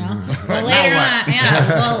 you know, well, later on,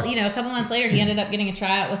 well, you know, a couple months later, he ended up getting a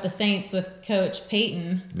tryout with the Saints with Coach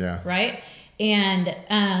Payton. Yeah. Right. And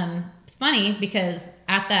it's funny because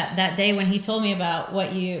at that day when he told me about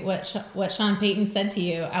what Sean Payton said to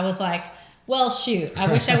you, I was like, well, shoot,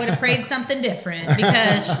 I wish I would have prayed something different,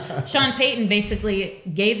 because Sean Payton basically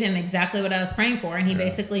gave him exactly what I was praying for. And he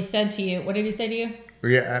basically said to you, what did he say to you?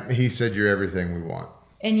 Well, yeah, he said, you're everything we want.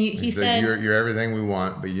 And he said you're everything we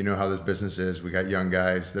want, but you know how this business is. We got young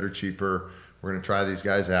guys that are cheaper. We're going to try these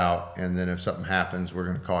guys out. And then if something happens, we're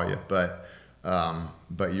going to call you.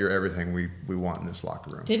 But you're everything we want in this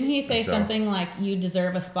locker room. Didn't he say something like you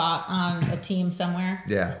deserve a spot on a team somewhere?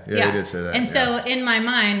 Yeah, he did say that. And so in my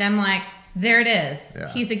mind, I'm like, there it is. Yeah.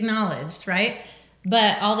 He's acknowledged, right?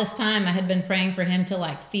 But all this time I had been praying for him to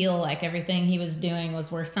like feel like everything he was doing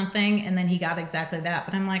was worth something. And then he got exactly that.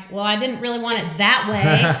 But I'm like, well, I didn't really want it that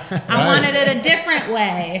way. I wanted it a different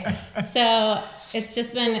way. So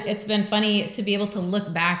it's been funny to be able to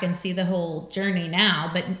look back and see the whole journey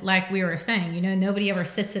now. But like we were saying, you know, nobody ever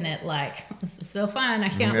sits in it like, this is so fun. I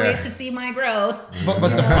can't wait to see my growth.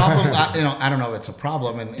 But the problem, you know, I don't know if it's a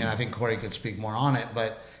problem, and I think Corey could speak more on it.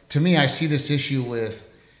 But to me, I see this issue with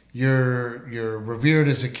you're revered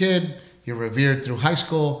as a kid, you're revered through high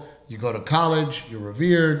school, you go to college, you're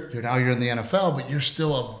revered, you're in the NFL, but you're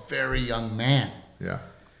still a very young man. Yeah.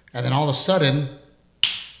 And then all of a sudden,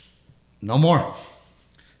 no more.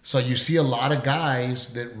 So you see a lot of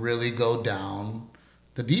guys that really go down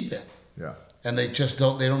the deep end. Yeah. And they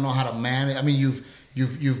don't know how to manage. I mean,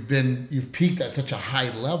 you've peaked at such a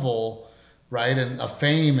high level right? And a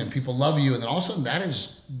fame, and people love you, and then all of a sudden that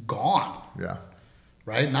is gone, Yeah.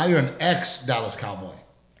 right? Now you're an ex-Dallas Cowboy.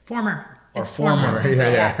 Former. Or It's former.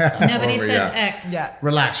 Yeah. Nobody Former, says yeah. X. Yeah.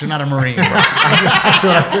 Relax, you're not a Marine.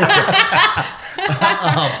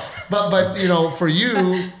 But you know, for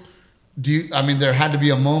you, there had to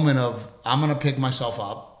be a moment of, I'm gonna pick myself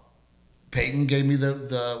up. Peyton gave me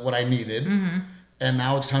the what I needed, and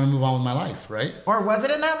now it's time to move on with my life, right? Or was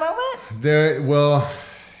it in that moment?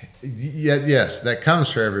 Yes, that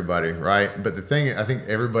comes for everybody, right? But the thing, I think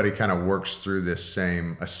everybody kind of works through a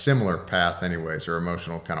similar path anyways, or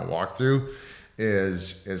emotional kind of walkthrough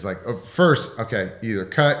is like, first, okay, either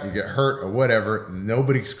cut, you get hurt or whatever,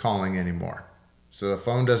 nobody's calling anymore. So the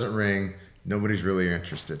phone doesn't ring, nobody's really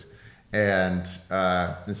interested. And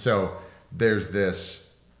so there's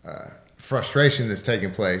this frustration that's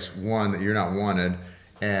taking place, one, that you're not wanted.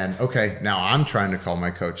 And okay, now I'm trying to call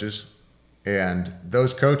my coaches, and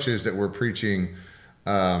those coaches that were preaching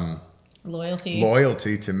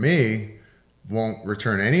loyalty to me won't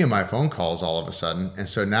return any of my phone calls all of a sudden. And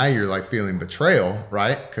so now you're like feeling betrayal,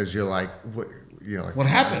 right? Because you're like, What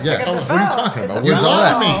happened? Yeah, Pick up the what are you phone. talking about? It's You Where's all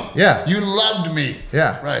loved that? me. Yeah. You loved me.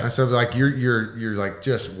 Yeah. Right. And so like you're like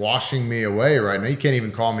just washing me away right now. You can't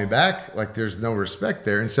even call me back. Like there's no respect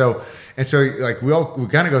there. And so like we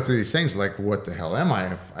kind of go through these things like, what the hell am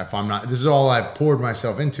I if I'm not, this is all I've poured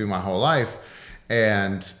myself into my whole life.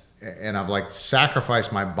 And I've like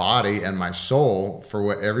sacrificed my body and my soul for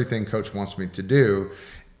what everything coach wants me to do,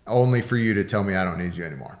 only for you to tell me I don't need you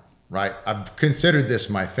anymore. Right. I've considered this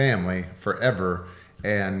my family forever.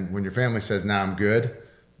 And when your family says, "Now I'm good,"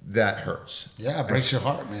 that hurts. Yeah, it breaks your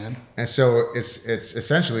heart, man. And so it's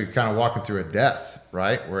essentially kind of walking through a death,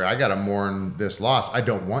 right? Where I got to mourn this loss. I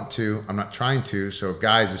don't want to. I'm not trying to. So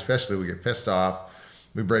guys, especially, we get pissed off.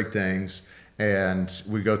 We break things, and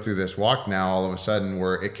we go through this walk now. All of a sudden,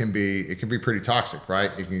 where it can be pretty toxic,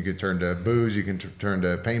 right? You can turn to booze. You can turn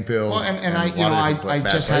to pain pills. Well, and I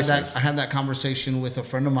bad just places. had that conversation with a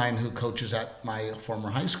friend of mine who coaches at my former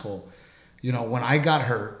high school. You know, when I got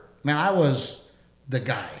hurt, man, I was the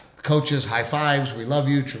guy. Coaches, high fives, we love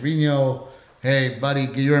you, Trevino. Hey, buddy,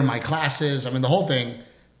 you're in my classes. I mean, the whole thing.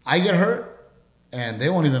 I get hurt, and they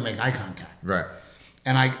won't even make eye contact. Right.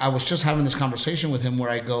 And I was just having this conversation with him where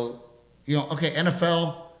I go, okay,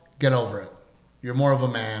 NFL, get over it. You're more of a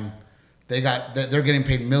man. They're getting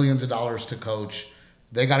paid millions of dollars to coach.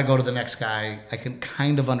 They got to go to the next guy. I can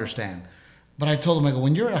kind of understand. But I told him, I go,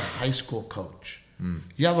 when you're a high school coach,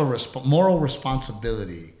 you have a moral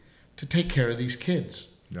responsibility to take care of these kids,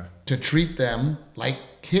 to treat them like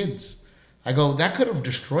kids. I go, that could have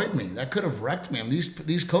destroyed me. That could have wrecked me. I mean,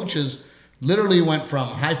 these coaches literally went from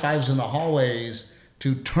high fives in the hallways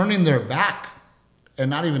to turning their back and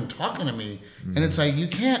not even talking to me. And it's like, you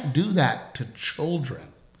can't do that to children.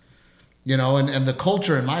 And the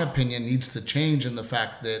culture, in my opinion, needs to change in the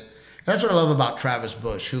fact that, that's what I love about Travis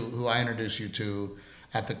Bush, who I introduced you to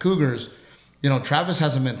at the Cougars. Travis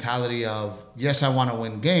has a mentality of, yes, I want to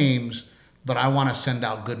win games, but I want to send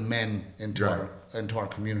out good men into our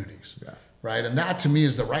communities. Yeah. Right. And that to me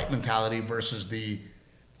is the right mentality versus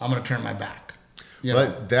I'm going to turn my back.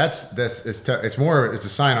 But it's a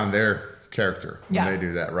sign on their character when they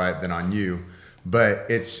do that, right, than on you. But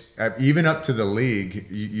it's even up to the league.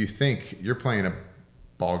 You think you're playing a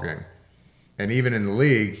ball game, and even in the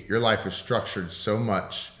league, your life is structured so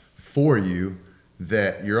much for you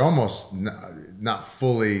that you're almost not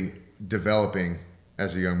fully developing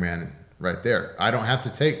as a young man right there. I don't have to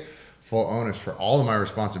take full onus for all of my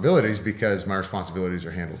responsibilities because my responsibilities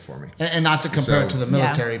are handled for me. And not to compare it to the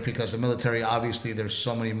military, because the military, obviously, there's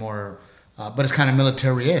so many more, but it's kind of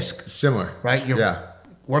military-esque. Similar. Right? Your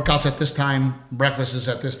workouts at this time, breakfast is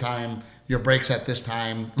at this time, your breaks at this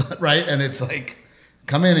time, right? And it's like,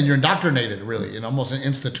 come in and you're indoctrinated, really, and almost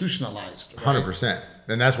institutionalized. Right? 100%.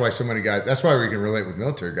 And that's why so many guys, that's why we can relate with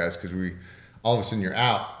military guys, because all of a sudden you're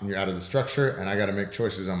out of the structure, and I got to make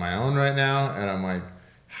choices on my own right now. And I'm like,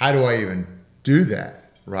 how do I even do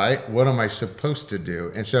that? Right? What am I supposed to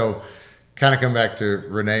do? And so kind of come back to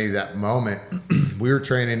Renee, that moment, we were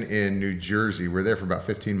training in New Jersey. We were there for about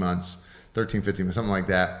 15 months, 13, 15 months, something like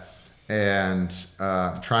that. And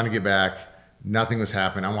trying to get back, nothing was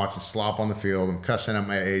happening. I'm watching slop on the field. I'm cussing at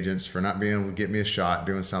my agents for not being able to get me a shot,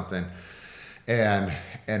 doing something. And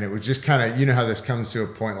it was just kind of, how this comes to a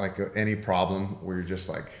point like any problem where you're just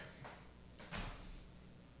like,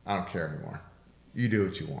 I don't care anymore. You do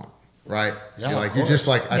what you want, right? Yeah, you're just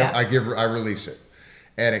like, I release it.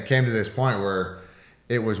 And it came to this point where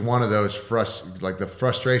it was one of those the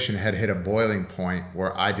frustration had hit a boiling point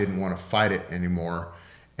where I didn't want to fight it anymore.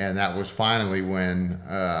 And that was finally when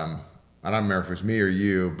I don't remember if it was me or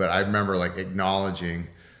you, but I remember like acknowledging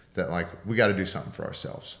that like we got to do something for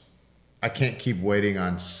ourselves. I can't keep waiting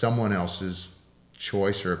on someone else's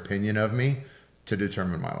choice or opinion of me to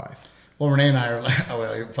determine my life. Well, Renee and I are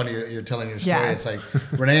like, funny you're telling your story. Yeah. It's like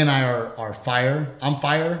Renee and I are fire. I'm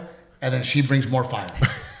fire, and then she brings more fire.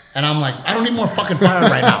 And I'm like, I don't need more fucking fire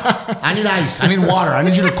right now. I need ice. I need water. I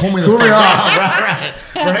need you to cool me the fuck down. Right.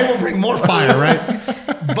 Renee will bring more fire, right?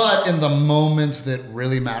 But in the moments that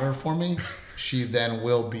really matter for me, she then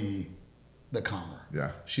will be the calmer.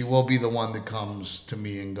 Yeah. She will be the one that comes to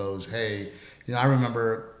me and goes, hey, I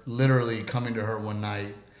remember literally coming to her one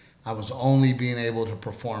night. I was only being able to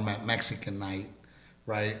perform at Mexican night,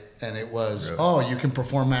 right? And it was, really? You can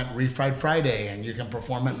perform at Refried Friday, and you can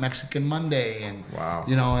perform at Mexican Monday, and wow.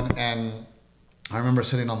 And I remember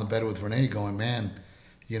sitting on the bed with Renee going, man,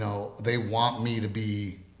 they want me to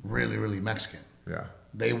be really, really Mexican. Yeah.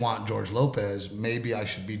 They want George Lopez. Maybe I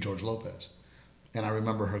should be George Lopez. And I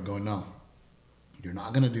remember her going, no, you're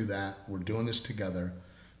not going to do that. We're doing this together,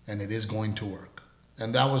 and it is going to work.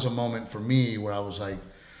 And that was a moment for me where I was like,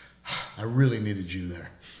 I really needed you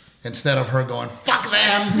there. Instead of her going, fuck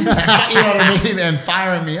them, you know what I mean, and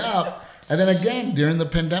firing me up. And then again, during the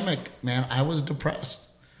pandemic, man, I was depressed,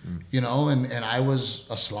 and I was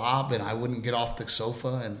a slob, and I wouldn't get off the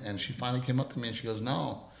sofa. And she finally came up to me and she goes,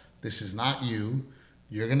 no, this is not you.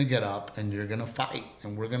 You're going to get up and you're going to fight,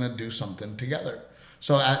 and we're going to do something together.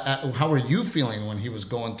 So how were you feeling when he was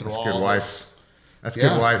going through all good this? Wife. That's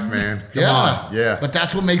good wife, man. Come on. Yeah. But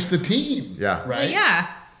that's what makes the team. Yeah. Right? Well,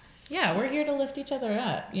 yeah, we're here to lift each other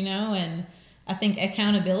up, and I think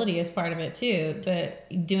accountability is part of it too,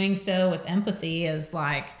 but doing so with empathy is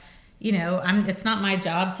like, it's not my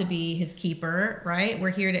job to be his keeper, right? We're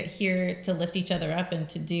here to lift each other up and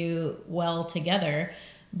to do well together,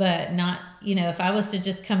 but not, if I was to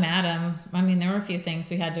just come at him, I mean, there were a few things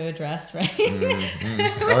we had to address, right?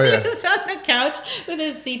 Mm-hmm. Oh, yeah. He was on the couch with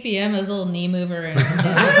his CPM, his little knee mover, and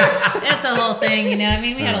that's a whole thing,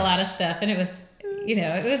 we had a lot of stuff, and it was,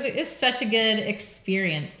 it was such a good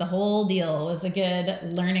experience. The whole deal was a good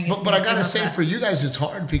learning experience. But I got to say, for you guys, it's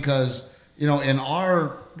hard because, in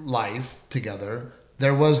our life together,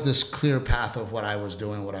 there was this clear path of what I was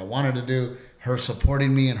doing, what I wanted to do, her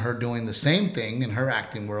supporting me and her doing the same thing in her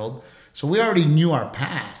acting world. So we already knew our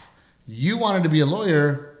path. You wanted to be a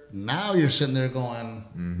lawyer. Now you're sitting there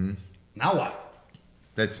going, now what?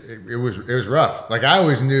 It was rough. Like I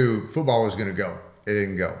always knew football was going to go. It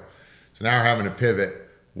didn't go. So now we're having to pivot.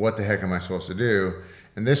 What the heck am I supposed to do?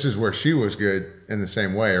 And this is where she was good in the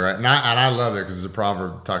same way, right? And I love it because there's a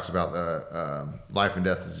proverb that talks about life and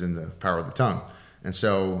death is in the power of the tongue. And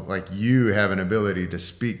so like you have an ability to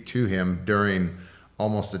speak to him during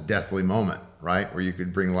almost a deathly moment, right? Where you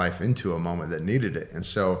could bring life into a moment that needed it. And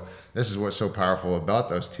so this is what's so powerful about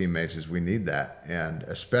those teammates is we need that, and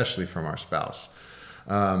especially from our spouse.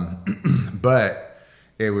 But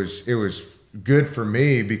it was good for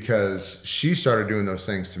me because she started doing those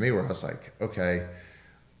things to me where I was like, okay,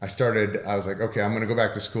 I was like, okay, I'm going to go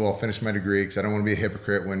back to school. I'll finish my degree because I don't want to be a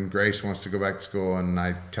hypocrite when Grace wants to go back to school and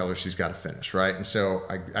I tell her she's got to finish, right? And so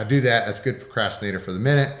I do that. That's good procrastinator for the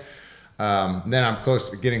minute. Then I'm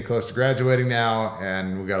getting close to graduating now,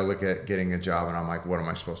 and we got to look at getting a job. And I'm like, what am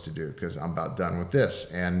I supposed to do? Because I'm about done with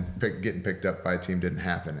this. And getting picked up by a team didn't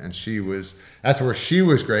happen. And that's where she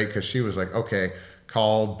was great because she was like, okay,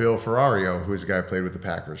 call Bill Ferrario, who's the guy who played with the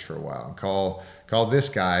Packers for a while. And call this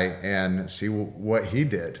guy and see what he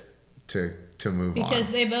did to move on. Because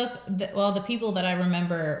they both, the people that I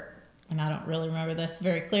remember, and I don't really remember this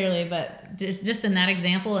very clearly, but just in that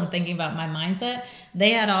example and thinking about my mindset,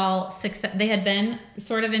 they had all success. They had been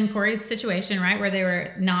sort of in Corey's situation, right, where they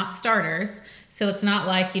were not starters. So it's not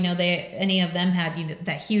like, any of them had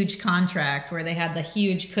that huge contract where they had the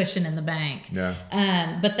huge cushion in the bank.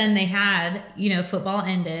 Yeah. But then they had, football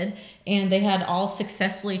ended and they had all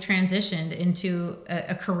successfully transitioned into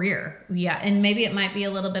a career. Yeah. And maybe it might be a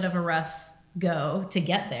little bit of a rough go to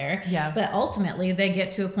get there. Yeah. But ultimately they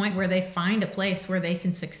get to a point where they find a place where they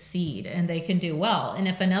can succeed and they can do well. And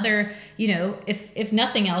if another, if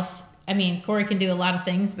nothing else, I mean, Corey can do a lot of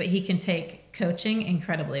things, but he can take coaching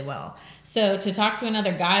incredibly well. So to talk to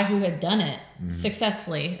another guy who had done it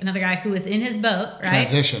successfully, another guy who was in his boat, right?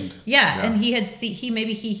 Transitioned. Yeah. And he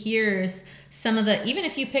hears some of the, even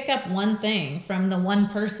if you pick up one thing from the one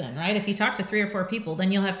person, right? If you talk to 3 or 4 people,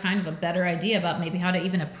 then you'll have kind of a better idea about maybe how to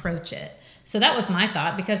even approach it. So that was my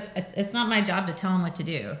thought, because it's not my job to tell him what to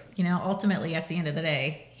do. Ultimately at the end of the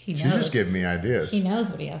day, he knows. She's just giving me ideas. He knows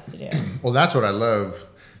what he has to do. Well, that's what I love.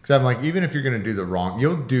 Because I'm like, even if you're going to do the wrong,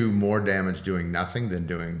 you'll do more damage doing nothing than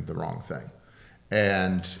doing the wrong thing.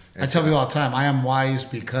 And I tell people all the time, I am wise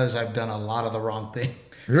because I've done a lot of the wrong thing.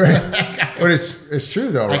 right. But it's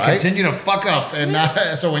true though, right? I continue to fuck up, and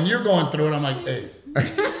so when you're going through it, I'm like, hey,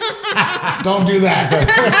 don't do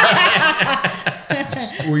that.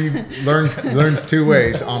 We learn two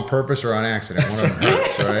ways: on purpose or on accident. One of them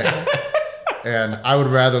hurts, right? And I would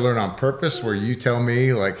rather learn on purpose, where you tell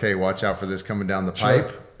me like, "Hey, watch out for this coming down the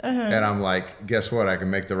pipe," and I'm like, "Guess what? I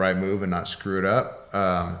can make the right move and not screw it up."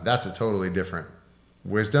 That's a totally different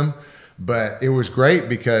wisdom. But it was great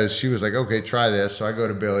because she was like, "Okay, try this." So I go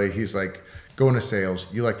to Billy. He's like, "Go into sales.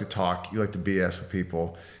 You like to talk. You like to BS with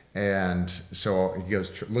people." And so he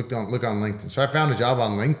goes, "Look on LinkedIn." So I found a job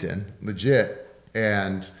on LinkedIn, legit,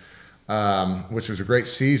 and which was a great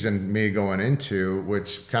season me going into,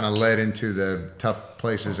 which kind of led into the tough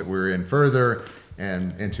places that we were in further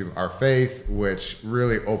and into our faith, which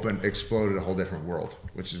really exploded a whole different world,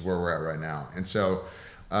 which is where we're at right now. And so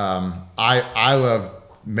I love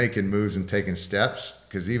making moves and taking steps,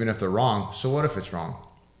 because even if they're wrong, so what if it's wrong?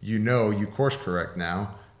 You course correct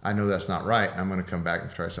now. I know that's not right. I'm going to come back and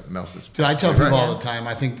try something else. Dude, I tell people all the time,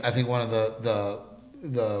 I think one of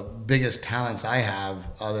the biggest talents I have,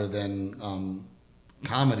 other than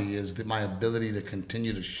comedy, is my ability to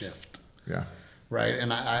continue to shift. Yeah. Right.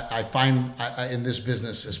 And I find in this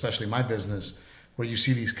business, especially my business, where you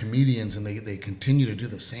see these comedians and they continue to do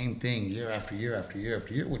the same thing year after year after year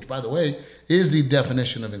after year, which, by the way, is the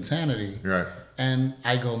definition of insanity. Right. And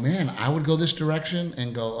I go, man, I would go this direction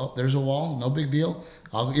and go, oh, there's a wall, no big deal.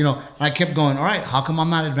 And I kept going, all right, how come I'm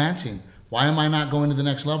not advancing? Why am I not going to the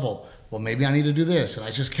next level? Well, maybe I need to do this. And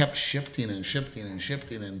I just kept shifting and shifting and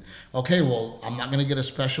shifting. And okay, well, I'm not going to get a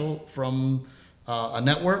special from a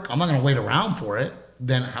network. I'm not going to wait around for it.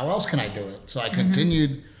 Then how else can I do it? So I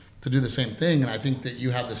continued to do the same thing. And I think that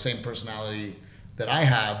you have the same personality that I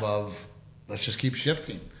have of, let's just keep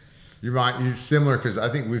shifting. You're similar, because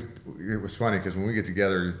I think it was funny because when we get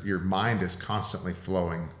together, your mind is constantly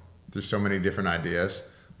flowing through so many different ideas.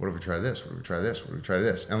 What if we try this? What if we try this? What if we try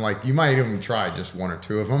this? And like, you might even try just one or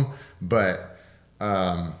two of them, but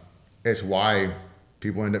it's why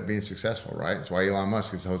people end up being successful, right? It's why Elon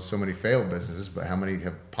Musk has held so many failed businesses, but how many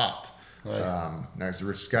have popped? Right. Now he's the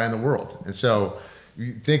richest guy in the world. And so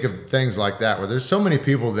you think of things like that, where there's so many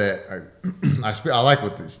people that I like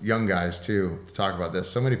with these young guys too to talk about this.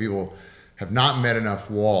 So many people have not met enough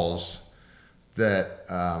walls that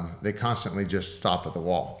they constantly just stop at the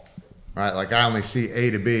wall. Right, like I only see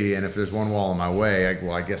A to B, and if there's one wall in my way,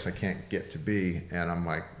 I guess I can't get to B, and I'm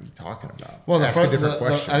like, what are you talking about? Well, ask a different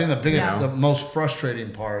question. I think the biggest, the most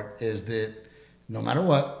frustrating part is that no matter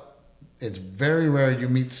what, it's very rare you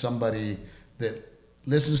meet somebody that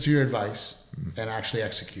listens to your advice and actually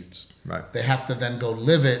executes. Right. They have to then go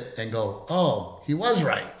live it and go, oh, he was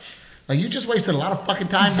right. Like, you just wasted a lot of fucking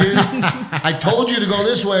time, dude. I told you to go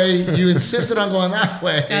this way. You insisted on going that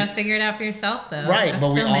way. Gotta figure it out for yourself, though. Right, That's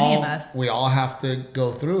but many of us. we all have to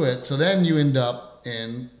go through it. So then you end up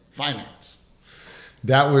in finance.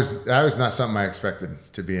 That was not something I expected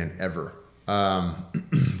to be in ever.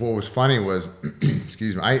 What was funny was,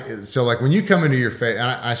 excuse me. So like when you come into your faith,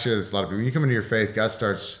 and I share this with a lot of people. When you come into your faith, God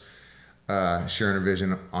starts sharing a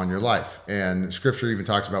vision on your life. And scripture even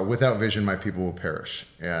talks about, without vision, my people will perish.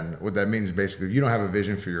 And what that means, basically, if you don't have a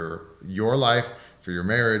vision for your life, for your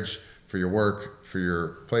marriage, for your work, for your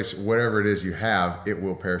place, whatever it is you have, it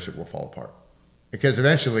will perish, it will fall apart. Because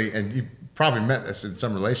eventually, and you probably met this in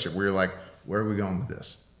some relationship where you're like, where are we going with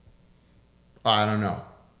this? I don't know.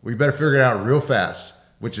 We better figure it out real fast,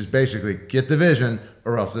 which is basically get the vision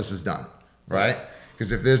or else this is done, right?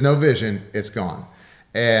 Because if there's no vision, it's gone.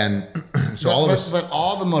 And so but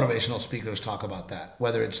all the motivational speakers talk about that,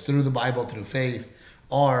 whether it's through the Bible, through faith,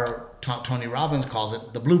 or Tony Robbins calls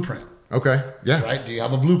it the blueprint. Okay. Yeah. Right? Do you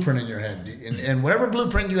have a blueprint in your head? And whatever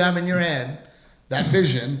blueprint you have in your head, that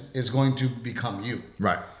vision is going to become you.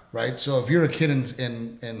 Right. Right. So if you're a kid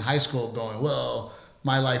in high school going, well,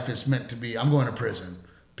 my life is meant to be, I'm going to prison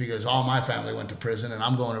because all my family went to prison and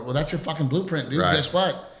I'm going to, well, that's your fucking blueprint, dude. Right. Guess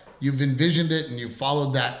what? You've envisioned it and you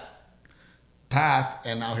followed that path,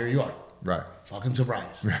 and now here you are. Right. Fucking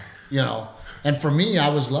surprise. And for me, I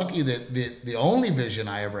was lucky that the only vision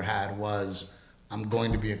I ever had was I'm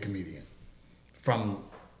going to be a comedian. From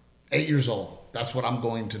 8 years old, that's what I'm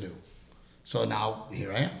going to do. So now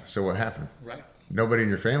here I am. So what happened? Right. Nobody in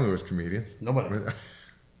your family was comedians. Nobody.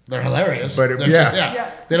 They're hilarious. But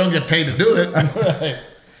they don't get paid to do it. Right.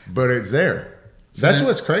 But it's there. So that's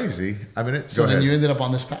what's crazy. I mean, so then you ended up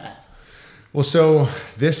on this path. Well, so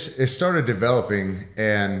it started developing,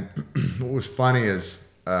 and what was funny is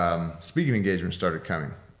speaking engagements started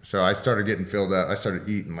coming, So I started getting filled up. I started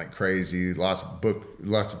eating like crazy.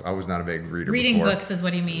 I was not a big reader. Reading before. books is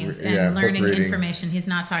what he means, and Yeah, book learning reading. information. He's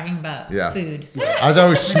not talking about food. I was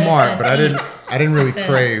always When he smart, says but I didn't really He says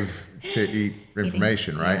crave to eat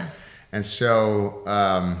information, right? yeah. And so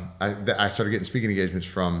I started getting speaking engagements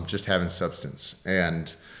from just having substance.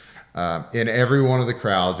 And in every one of the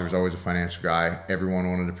crowds, there was always a financial guy. Everyone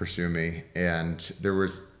wanted to pursue me, and there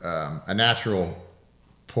was a natural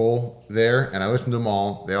pull there. And I listened to them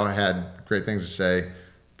all. They all had great things to say,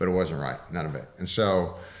 but it wasn't right, none of it. And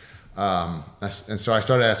so I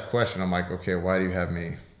started to ask a question. I'm like, okay, why do you have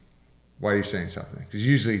me? Why are you saying something? Because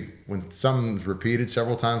usually when something's repeated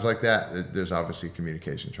several times like that, there's obviously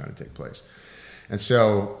communication trying to take place. And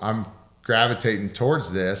so I'm gravitating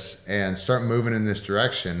towards this and start moving in this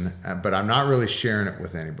direction, but I'm not really sharing it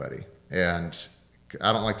with anybody. And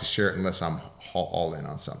I don't like to share it unless I'm all in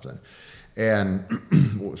on something. And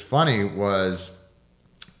what was funny was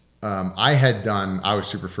I was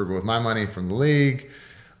super frugal with my money from the league.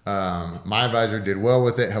 My advisor did well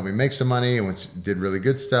with it, helped me make some money, and which did really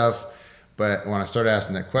good stuff. But when I started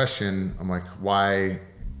asking that question, I'm like, why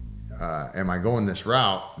am I going this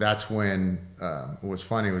route? That's when what was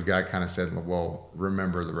funny was God kind of said, well,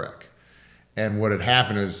 remember the wreck. And what had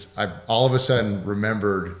happened is I all of a sudden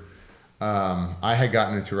remembered I had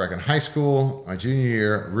gotten into a wreck in high school, my junior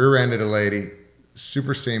year, rear-ended a lady,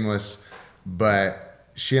 super seamless, but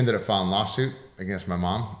she ended up filing a lawsuit against my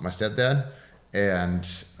mom, my stepdad, and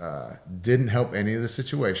didn't help any of the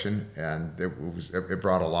situation, and it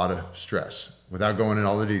brought a lot of stress. Without going into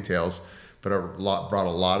all the details, but it brought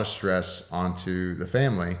a lot of stress onto the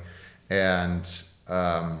family, and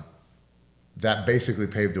that basically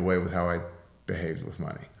paved the way with how I behaved with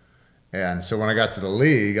money. And so when I got to the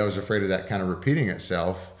league, I was afraid of that kind of repeating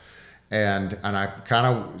itself, and I kind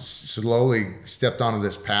of slowly stepped onto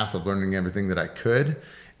this path of learning everything that I could,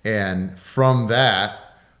 and from that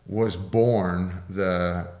was born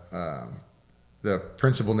the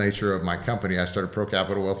principal nature of my company. I started Pro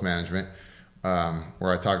Capital Wealth Management,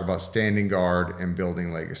 where I talk about standing guard and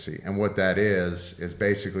building legacy. And what that is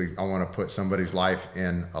basically I want to put somebody's life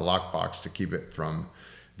in a lockbox to keep it from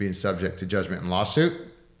being subject to judgment and lawsuit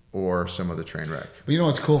or some other train wreck. But you know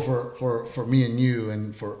what's cool for me and you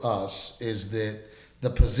and for us is that the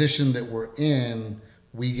position that we're in,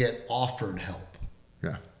 we get offered help.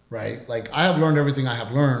 Yeah. Right? Like I have learned everything I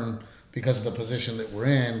have learned because of the position that we're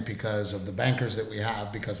in, because of the bankers that we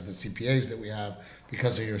have, because of the CPAs that we have,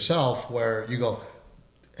 because of yourself, where you go,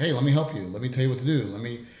 hey, let me help you. Let me tell you what to do.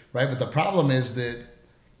 Right? But the problem is that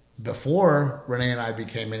before Renee and I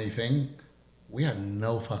became anything, we had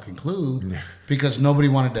no fucking clue because nobody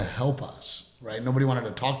wanted to help us, right? Nobody wanted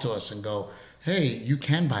to talk to us and go, hey, you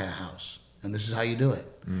can buy a house and this is how you do it.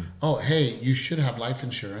 Oh, hey, you should have life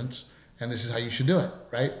insurance and this is how you should do it,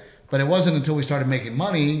 right? But it wasn't until we started making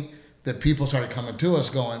money that people started coming to us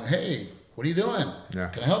going, hey, what are you doing? Yeah.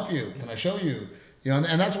 Can I help you? Can I show you? You know,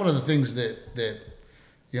 and that's one of the things that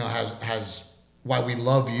you know has why we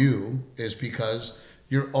love you is because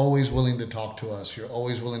you're always willing to talk to us. You're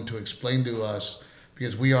always willing to explain to us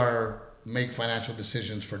because we make financial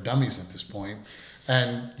decisions for dummies at this point.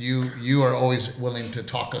 And you are always willing to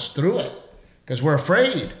talk us through it because we're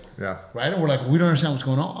afraid. Yeah. Right? And we're like, we don't understand what's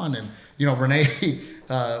going on. And, you know, Renee,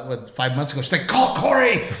 5 months ago, she's like, call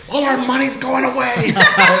Corey. All our money's going away.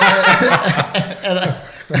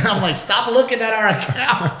 And I'm like, stop looking at our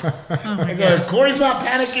account. Oh my I go, if gosh. Corey's not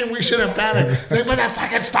panicking, we shouldn't panic. Like, but that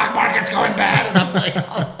fucking stock market's going bad. And I'm like,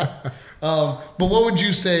 but what would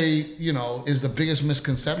you say, you know, is the biggest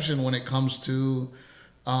misconception when it comes to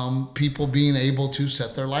people being able to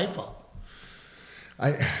set their life up?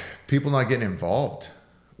 People not getting involved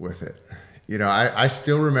with it. You know, I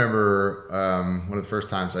still remember one of the first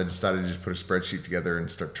times I decided to just put a spreadsheet together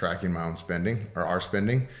and start tracking my own spending or our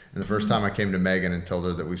spending. And the first time I came to Megan and told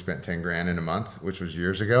her that we spent 10 grand in a month, which was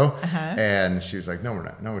years ago. And she was like, no, we're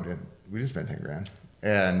not. No, we didn't. We didn't spend 10 grand.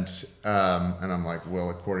 And I'm like, well,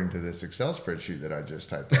 according to this Excel spreadsheet that I just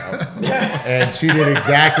typed out. And she did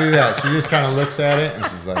exactly that. She just kind of looks at it and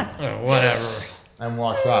she's like, Whatever. and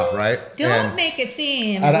walks off, right? Don't make it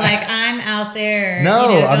seem and like I'm out there. No,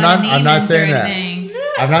 you know, I'm going not- I'm not Neiman's saying or that. anything.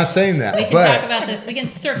 I'm not saying that. We can but, talk about this. We can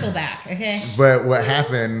circle back, okay? But what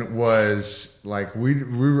happened was like I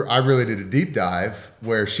really did a deep dive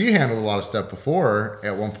where she handled a lot of stuff before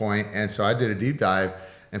at one point, and so I did a deep dive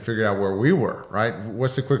and figured out where we were. Right?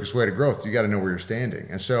 What's the quickest way to growth? You got to know where you're standing,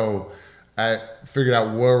 and so I figured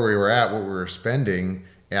out where we were at, what we were spending,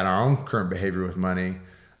 and our own current behavior with money.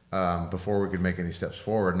 Before we could make any steps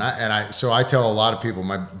forward. So I tell a lot of people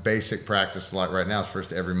my basic practice like right now is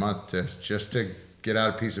first every month to get out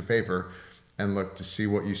a piece of paper and look to see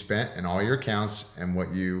what you spent in all your accounts and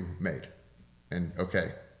what you made. And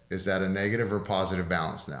okay, is that a negative or positive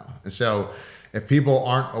balance now? And so if people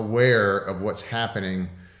aren't aware of what's happening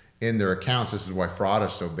in their accounts, this is why fraud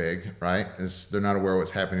is so big, right? They're not aware of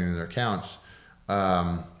what's happening in their accounts,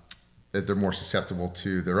 that they're more susceptible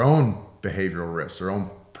to their own behavioral risks, their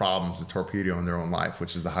own problems, the torpedo in their own life,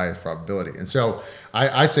 which is the highest probability. And so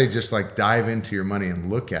I say just like dive into your money and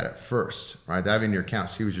look at it first, right? Dive into your account,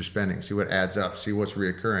 see what you're spending, see what adds up, see what's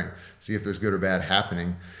reoccurring, see if there's good or bad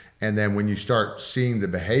happening. And then when you start seeing the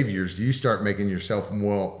behaviors, you start making yourself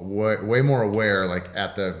way more aware, like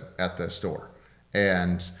at the store.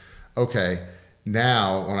 And okay,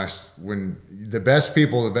 now when the best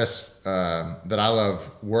people, that I love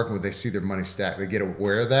working with, they see their money stack, they get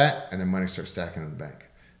aware of that, and their money starts stacking in the bank.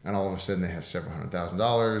 And all of a sudden they have several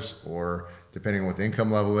 $100,000, or depending on what the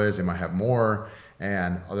income level is, they might have more.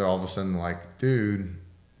 And they're all of a sudden like, dude,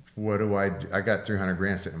 what do I do? I got 300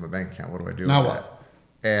 grand sitting in my bank account. What do I do Now with what? that?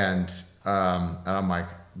 And I'm like,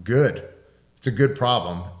 good. It's a good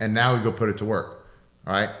problem. And now we go put it to work.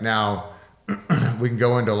 All right. Now we can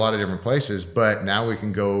go into a lot of different places, but now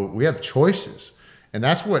we have choices. And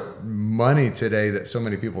that's what money today that so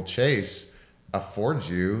many people chase affords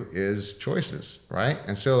you, is choices. Right.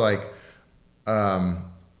 And so like,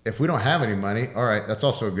 if we don't have any money, all right, that's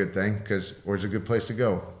also a good thing, because where's a good place to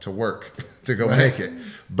go? To work, to go make it.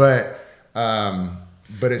 But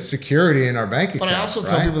it's security in our bank account. But I also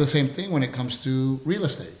tell people the same thing when it comes to real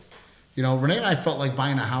estate. You know, Renee and I felt like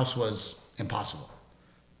buying a house was impossible.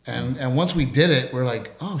 And once we did it, we're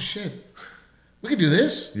like, oh shit, we could do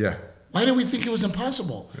this? Yeah. Why did we think it was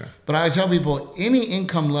impossible? Yeah. But I tell people, any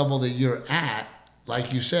income level that you're at,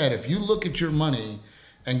 like you said, if you look at your money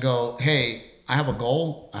and go, hey, I have a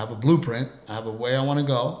goal, I have a blueprint, I have a way I want to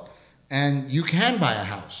go, and you can buy a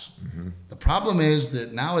house. Mm-hmm. The problem is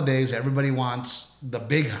that nowadays everybody wants the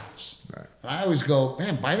big house. Right. And I always go,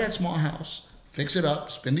 man, buy that small house, fix it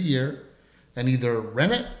up, spend a year, and either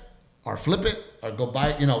rent it or flip it or go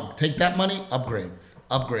buy, take that money, upgrade.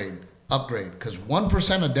 Because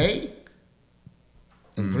 1% a day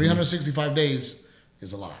in 365 days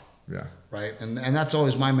is a lot. Yeah. Right. And that's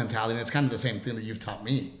always my mentality. And it's kind of the same thing that you've taught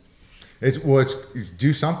me. It's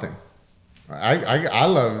do something. I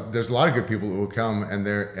love, there's a lot of good people who will come and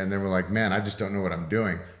they were like, man, I just don't know what I'm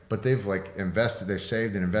doing. But they've like invested, they've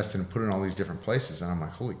saved and invested and put in all these different places. And I'm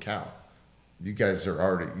like, holy cow, you guys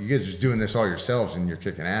are just doing this all yourselves and you're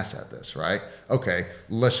kicking ass at this, right? Okay,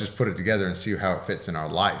 let's just put it together and see how it fits in our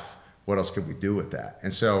life. What else could we do with that?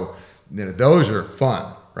 And so, those are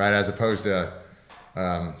fun, right? As opposed to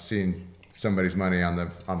seeing somebody's money on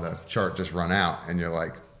the chart just run out and you're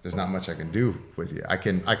like, there's not much I can do with you. I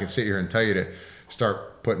can sit here and tell you to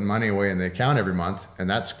start putting money away in the account every month, and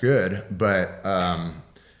that's good. But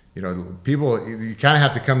people, you kind of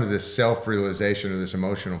have to come to this self-realization or this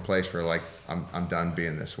emotional place where like, I'm done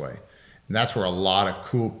being this way. And that's where a lot of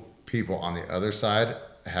cool people on the other side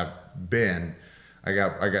have been. I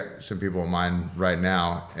got some people of mine right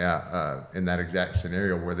now in that exact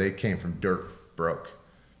scenario where they came from dirt broke.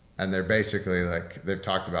 And they're basically like, they've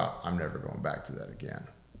talked about, I'm never going back to that again,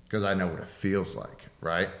 because I know what it feels like,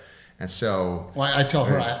 right? And so, well, I tell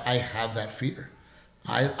her I have that fear.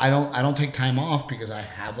 I don't take time off because I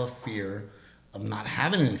have a fear of not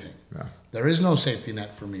having anything. Yeah. There is no safety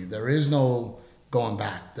net for me. There is no going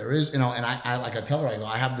back. There is, and I like I tell her, I go,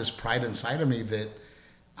 I have this pride inside of me that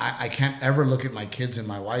I can't ever look at my kids and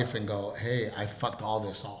my wife and go, hey, I fucked all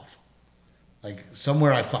this off. Like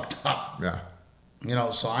somewhere I fucked up. Yeah.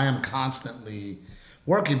 So I am constantly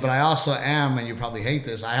working, but I also am, and you probably hate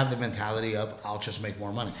this, I have the mentality of I'll just make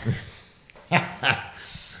more money.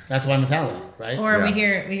 That's my mentality, right? Or Yeah.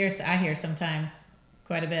 I hear sometimes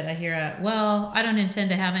quite a bit. I hear, well, I don't intend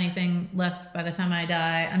to have anything left by the time I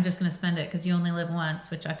die. I'm just going to spend it because you only live once,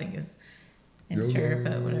 which I think is immature,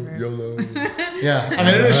 but whatever. YOLO. Yeah, I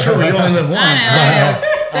mean, it is true. You only live once. I know.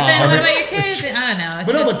 But then what about your kids? I don't know.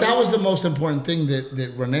 But that was the most important thing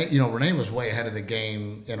that Renee, Renee was way ahead of the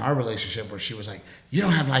game in our relationship, where she was like, you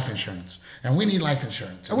don't have life insurance and we need life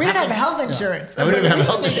insurance. And we didn't have health insurance. And we didn't have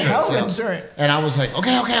health insurance. Health insurance. And I was like,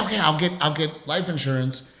 okay, I'll get life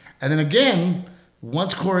insurance. And then again,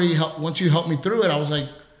 once you helped me through it, I was like,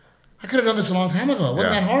 I could have done this a long time ago. It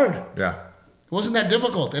wasn't that hard. Yeah. It wasn't that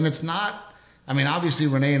difficult. And it's not, I mean, obviously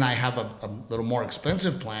Renee and I have a little more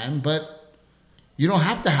expensive plan, but you don't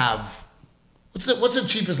have to have, what's the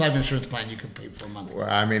cheapest life insurance plan you can pay for a month? Well,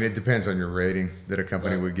 I mean, it depends on your rating that a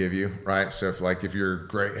company would give you, right? So if you're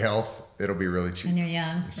great health, it'll be really cheap. And you're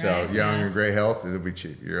young. So right? young and great health, it'll be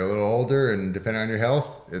cheap. You're a little older, and depending on your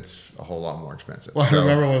health, it's a whole lot more expensive. Well, So, I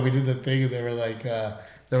remember when we did the thing, and they were like,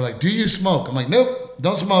 They're like, do you smoke? I'm like, nope,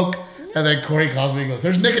 don't smoke. And then Corey calls me and goes,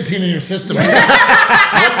 there's nicotine in your system. What the fuck?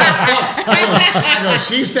 I go,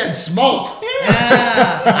 she said smoke.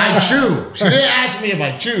 I chew. She didn't ask me if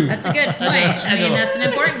I chew. That's a good point. I mean, that's an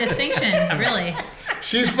important distinction, really.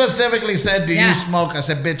 She specifically said, do you smoke? I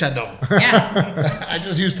said, bitch, I don't. Yeah. I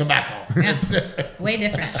just use tobacco. Yeah. It's different. Way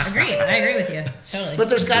different. Agreed. I agree with you. Totally. But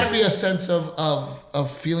there's got to be a sense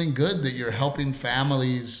of feeling good that you're helping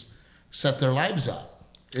families set their lives up.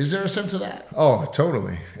 Is there a sense of that? Oh,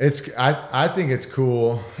 totally. I think it's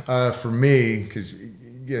cool for me because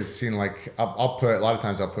you guys seen like I'll put a lot of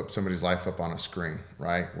times I'll put somebody's life up on a screen,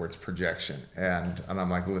 right, where it's projection, and I'm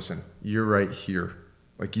like, listen, you're right here.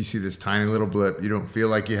 Like you see this tiny little blip. You don't feel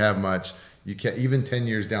like you have much. You can't even 10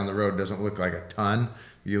 years down the road doesn't look like a ton.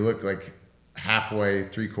 You look like halfway,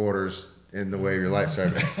 3/4 in the way of your life.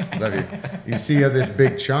 Sorry, love you. You see this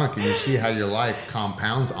big chunk, and you see how your life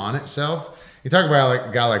compounds on itself. You talk about like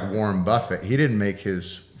a guy like Warren Buffett. He didn't make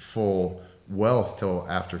his full wealth till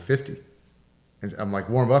after 50. And I'm like,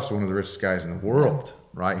 Warren Buffett's one of the richest guys in the world,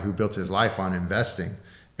 right? Who built his life on investing.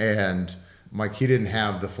 And I'm like, he didn't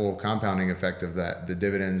have the full compounding effect of that, the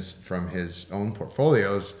dividends from his own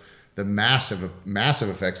portfolios, the massive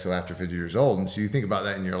effects till after 50 years old. And so you think about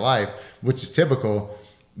that in your life, which is typical.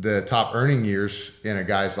 The top earning years in a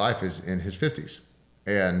guy's life is in his 50s.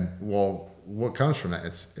 And well, what comes from that?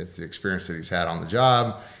 It's the experience that he's had on the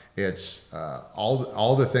job. It's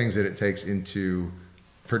all the things that it takes into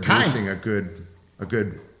producing a good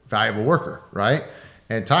valuable worker, right?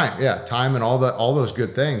 And time and all those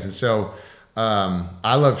good things. And so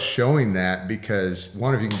I love showing that because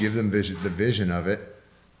one, if you can give them the vision of it,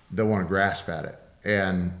 they'll want to grasp at it.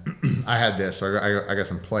 And I had this. So I got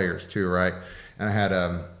some players too, right? And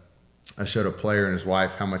I showed a player and his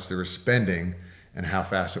wife how much they were spending and how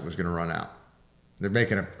fast it was going to run out. They're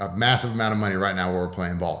making a massive amount of money right now while we're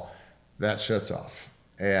playing ball. That shuts off.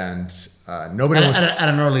 And nobody wants... At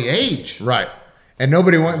an early age. Right. And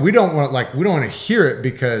we don't want to hear it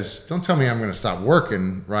because don't tell me I'm going to stop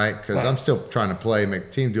working, right? Because I'm still trying to play, make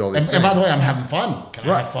the team do all these things. And by the way, I'm having fun. Can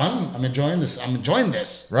I have fun? I'm enjoying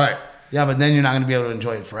this. Right. Yeah, but then you're not going to be able to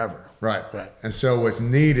enjoy it forever. Right. And so what's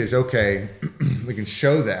neat is, okay, we can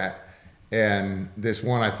show that. And this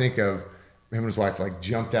one I think of, him and his wife like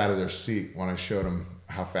jumped out of their seat when I showed them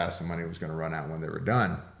how fast the money was going to run out when they were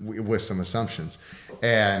done with some assumptions.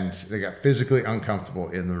 And they got physically uncomfortable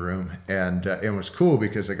in the room. And it was cool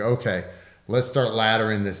because they go, okay, let's start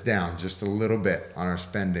laddering this down just a little bit on our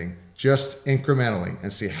spending, just incrementally,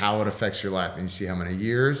 and see how it affects your life. And you see how many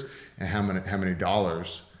years and how many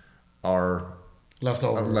dollars are left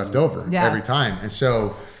over every time. And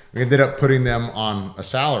so we ended up putting them on a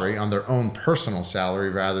salary, on their own personal salary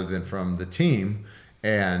rather than from the team,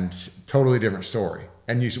 and totally different story.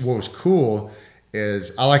 And what was cool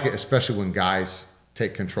is I like it, especially when guys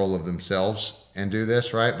take control of themselves and do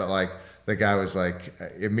this, right? But like the guy was like,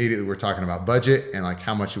 immediately we're talking about budget and like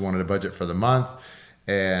how much you wanted to budget for the month.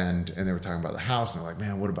 And they were talking about the house and they're like,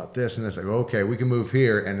 man, what about this and this? I go, okay, we can move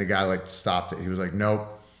here. And the guy like stopped it. He was like, nope,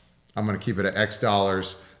 I'm going to keep it at X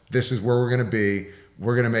dollars. This is where we're going to be.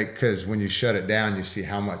 We're going to make, because when you shut it down, you see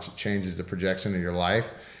how much it changes the projection of your life.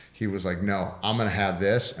 He was like, no, I'm going to have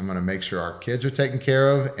this. I'm going to make sure our kids are taken care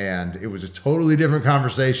of. And it was a totally different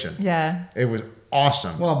conversation. Yeah. It was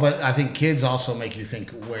awesome. Well, but I think kids also make you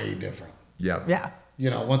think way different. Yep. Yeah. You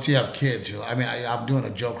know, once you have kids, I'm doing a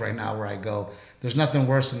joke right now where I go, there's nothing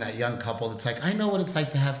worse than that young couple that's like, I know what it's like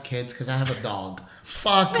to have kids because I have a dog.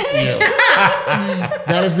 Fuck you.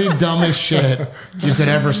 That is the dumbest shit you could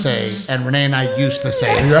ever say. And Renee and I used to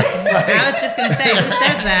say it. I was just going to say, who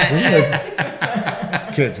says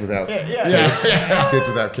that? Kids without kids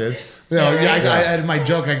without kids. In my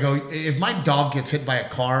joke, I go, if my dog gets hit by a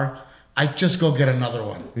car, I just go get another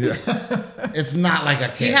one. Yeah. It's not like a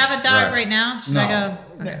kid. Do you have a dog right now? Should I go?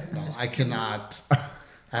 Okay. No, I cannot.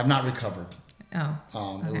 I have not recovered.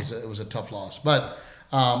 Oh. It was a tough loss. But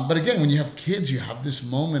again, when you have kids, you have this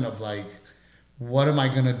moment of like, what am I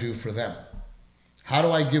going to do for them? How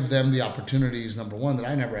do I give them the opportunities, number one, that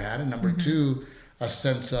I never had, and number two, a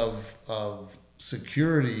sense of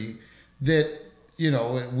security that, you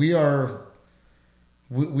know, we are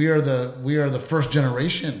the first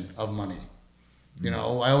generation of money. You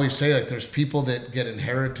know, I always say, like, there's people that get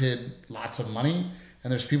inherited lots of money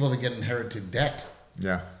and there's people that get inherited debt.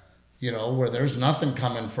 Yeah. You know, where there's nothing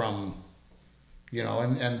coming from, you know,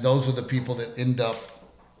 and those are the people that end up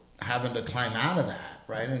having to climb out of that,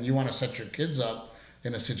 right? And you want to set your kids up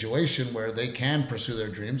in a situation where they can pursue their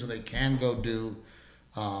dreams and they can go do,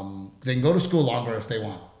 they can go to school longer if they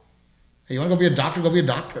want. Hey, you want to go be a doctor? Go be a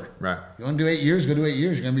doctor. Right. You want to do 8 years? Go do 8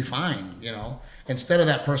 years. You're going to be fine, Instead of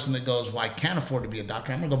that person that goes, well, I can't afford to be a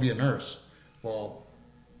doctor. I'm going to go be a nurse. Well,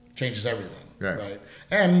 changes everything. Right.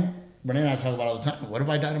 And Renee and I talk about it all the time. What if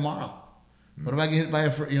I die tomorrow? What if I get hit by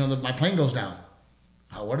my plane goes down?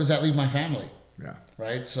 Where does that leave my family? Yeah.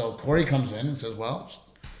 Right. So Corey comes in and says, well,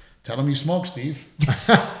 tell him you smoke, Steve.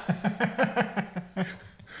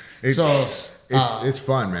 It's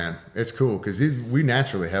fun, man. It's cool because we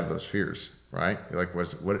naturally have those fears, right? Like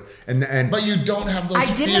but you don't have those I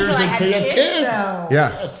didn't fears until you have kids. though. Yeah.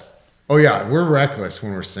 Yes. Oh yeah, we're reckless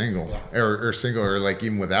when we're single, or single, or like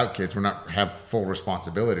even without kids, we're not have full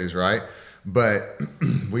responsibilities, right? But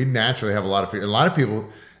we naturally have a lot of fear. A lot of people,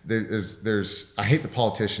 there's I hate the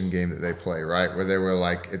politician game that they play, right? Where they were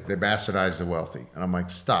like they bastardize the wealthy, and I'm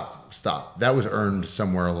like, stop. That was earned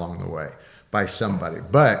somewhere along the way by somebody.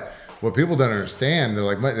 But what people don't understand, they're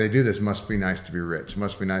like, they do this. Must be nice to be rich.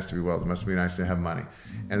 Must be nice to be wealthy. Must be nice to have money.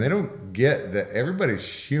 And they don't get that everybody's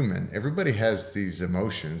human. Everybody has these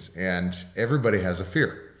emotions, and everybody has a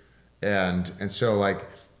fear. And so, like,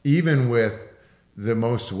 even with the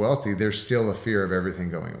most wealthy, there's still a fear of everything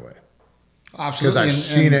going away. Absolutely. Because I've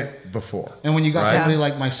seen it before. And when you got somebody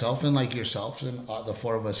like myself and like yourself and the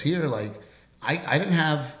four of us here, like, I didn't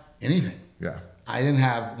have anything. Yeah. I didn't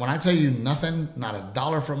have, when I tell you nothing, not a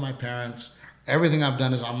dollar from my parents, everything I've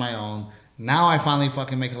done is on my own. Now I finally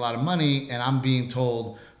fucking make a lot of money, and I'm being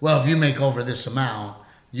told, well, if you make over this amount,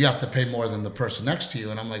 you have to pay more than the person next to you.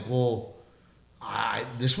 And I'm like, well,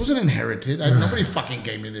 this wasn't inherited. Nobody fucking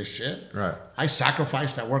gave me this shit. Right. I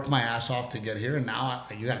sacrificed. I worked my ass off to get here, and now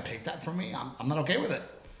you got to take that from me. I'm not okay with it.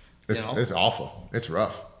 It's awful. It's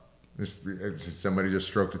rough. Somebody just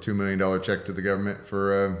stroked a $2 million check to the government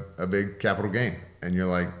for a big capital gain, and you're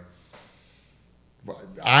like, well,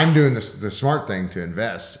 I'm doing the smart thing to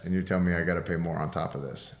invest, and you tell me I got to pay more on top of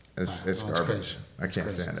this. It's garbage. I can't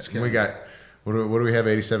stand it. And we got what do we have?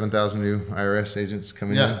 87,000 new IRS agents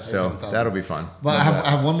coming in, so that'll be fun. But I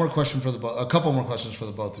have one more question for a couple more questions for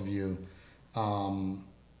the both of you. I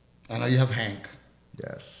know you have Hank.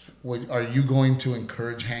 Yes. Are you going to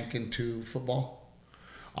encourage Hank into football?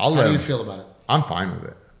 How do you feel about it? I'm fine with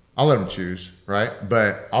it. I'll let him choose, right?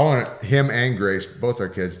 But I want him and Grace, both our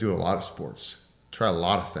kids, do a lot of sports. Try a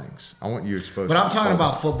lot of things. I want you exposed. But I'm talking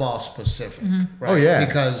about football specific, right? Oh yeah.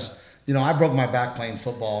 Because I broke my back playing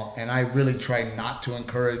football, and I really try not to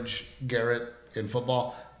encourage Garrett in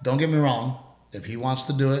football. Don't get me wrong. If he wants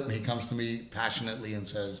to do it and he comes to me passionately and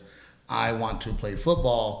says, "I want to play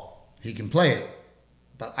football," he can play it.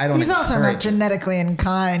 But I don't. He's also not genetically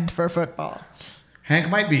inclined for football. Hank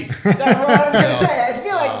might be. That's what I was going to say. I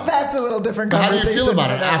feel like that's a little different conversation. How do you feel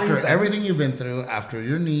about it after everything you've been through, after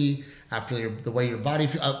your knee, after the way your body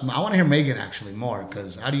feels? I want to hear Megan actually more,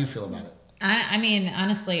 because how do you feel about it? I mean,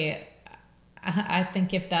 honestly, I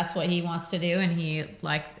think if that's what he wants to do and he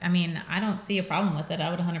likes, I don't see a problem with it.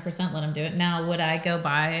 I would 100% let him do it. Now, would I go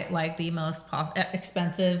buy like the most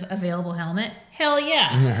expensive available helmet? Hell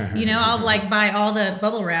yeah. I'll like buy all the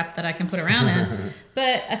bubble wrap that I can put around it.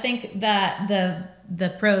 But I think that the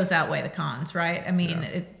pros outweigh the cons, right?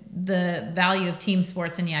 The value of team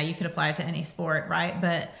sports, and you could apply it to any sport, right?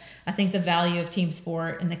 But I think the value of team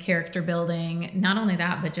sport and the character building, not only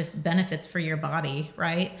that, but just benefits for your body,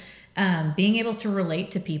 right? Being able to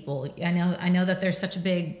relate to people. I know that there's such a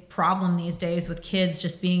big problem these days with kids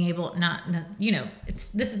just being able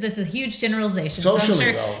this is a huge generalization.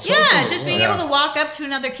 Socially, just being able to walk up to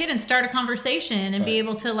another kid and start a conversation and be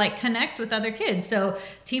able to like connect with other kids. So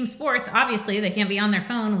team sports, obviously, they can't be on their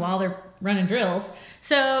phone while they're running drills.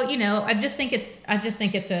 So I just think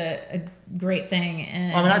it's a great thing.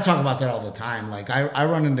 And I talk about that all the time. Like I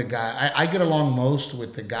run into guys. I get along most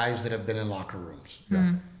with the guys that have been in locker rooms.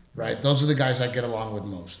 Mm-hmm. Right, those are the guys I get along with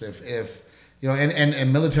most. If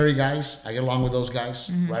and military guys, I get along with those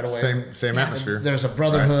guys right away. Same atmosphere. There's a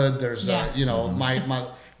brotherhood. Right. There's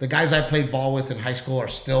the guys I played ball with in high school are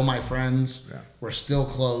still my friends. Yeah. We're still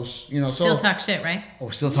close. Still talk shit, right?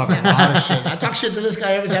 We're still talking a lot of shit. I talk shit to this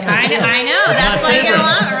guy every time I see him. I know. That's why you get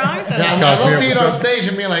along wrong. So I love being on stage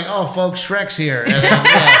and being like, "Oh, folks, Shrek's here." And then,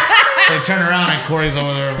 they turn around and Corey's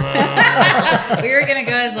over there. We were gonna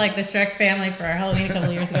go as like the Shrek family for our Halloween a couple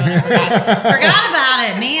of years ago, and I forgot about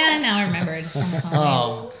it, man. Now I remember it.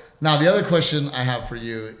 Now the other question I have for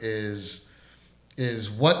you is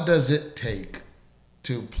what does it take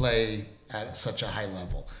to play at such a high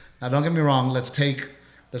level? Now, don't get me wrong. Let's take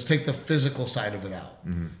the physical side of it out.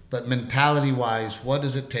 Mm-hmm. But mentality-wise, what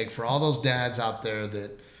does it take for all those dads out there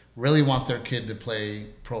that really want their kid to play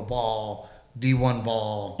pro ball, D1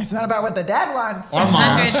 ball? It's not about what the dad wants. Or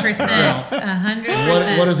mom. 100%.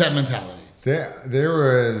 100%. What is that mentality? There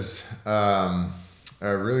was a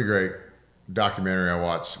really great documentary I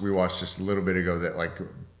watched. We watched just a little bit ago that like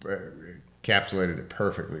encapsulated it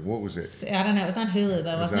perfectly. What was it? I don't know. It was on Hulu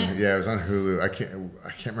though, wasn't it? Yeah, it was on Hulu. I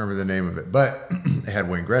can't remember the name of it, but it had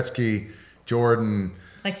Wayne Gretzky, Jordan,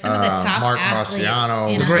 Like some of the top Mark athletes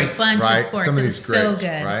Marciano, in a bunch of sports. Some of It these was greats, so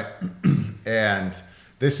good. right? And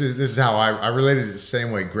this is how I related it the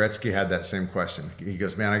same way. Gretzky had that same question. He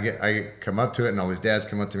goes, man, I come up to it, and all these dads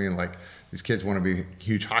come up to me and like, these kids want to be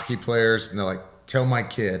huge hockey players, and they're like, tell my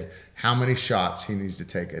kid how many shots he needs to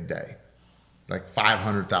take a day, like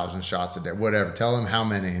 500,000 shots a day, whatever. Tell him how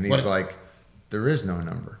many, and he's like, there is no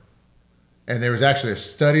number. And there was actually a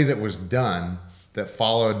study that was done that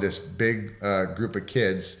followed this big group of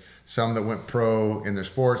kids, some that went pro in their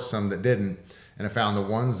sports, some that didn't, and it found the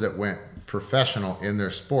ones that went professional in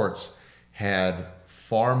their sports had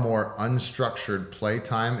far more unstructured play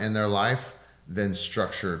time in their life than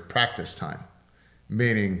structured practice time.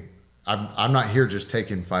 Meaning, I'm not here just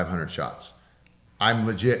taking 500 shots. I'm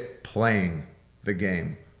legit playing the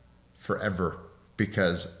game forever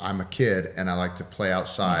because I'm a kid and I like to play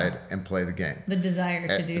outside and play the game. The desire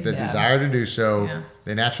to do The so. desire to do so. Yeah.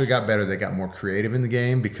 They naturally got better. They got more creative in the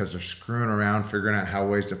game because they're screwing around, figuring out how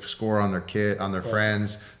ways to score on their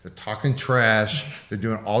friends. They're talking trash. They're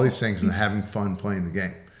doing all these things and they're having fun playing the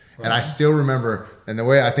game. Right. And I still remember, and the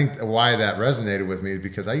way I think why that resonated with me is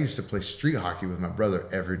because I used to play street hockey with my brother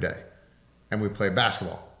every day. And we played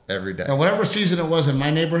basketball every day. And whatever season it was in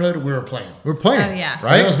my neighborhood, we were playing. We were playing. Oh, yeah.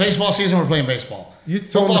 Right? If it was baseball season, we're playing baseball. You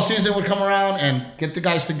told Football me- season would come around and get the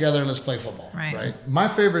guys together and let's play football. Right. My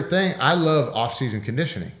favorite thing, I love off-season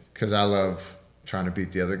conditioning because I love trying to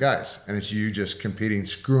beat the other guys. And it's you just competing,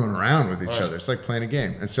 screwing around with each other. It's like playing a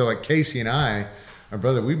game. And so like Casey and I, my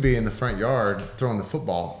brother, we'd be in the front yard throwing the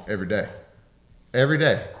football every day. Every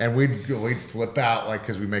day. And we'd flip out like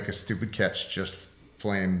because we make a stupid catch just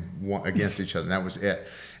playing one against each other. And that was it.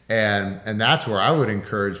 And that's where I would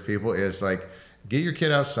encourage people is like get your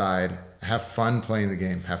kid outside, have fun playing the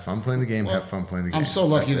game, have fun playing the game, have fun playing the game. I'm so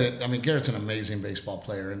lucky That's it. that, I mean, Garrett's an amazing baseball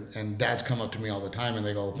player, and dads come up to me all the time and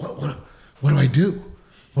they go, what do I do?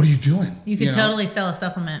 What are you doing? You could know? totally sell a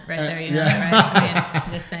supplement right there. You know yeah. that, right? I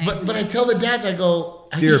mean, just saying. But I tell the dads, I go,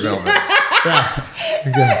 Deer velvet.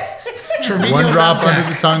 Yeah. Trevino One drop nutsack.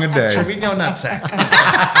 under the tongue a day. Trevino nutsack.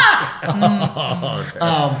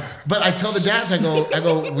 But I tell the dads, I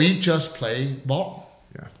go, we just play ball.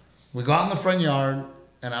 Yeah. We go out in the front yard,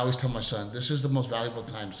 and I always tell my son, this is the most valuable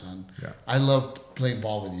time, son. Yeah. I love playing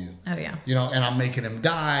ball with you. Oh yeah. You know, and I'm making him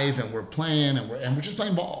dive, and we're playing, and we're just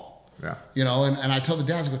playing ball. Yeah. You know, and I tell the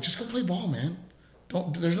dads, I go, just go play ball, man.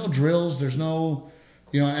 There's no drills, there's no,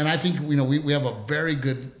 you know, and I think, you know, we have a very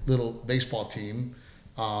good little baseball team,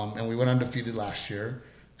 and we went undefeated last year.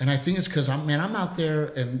 And I think it's because I'm out there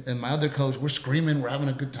and my other coach, we're screaming, we're having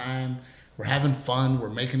a good time, we're having fun, we're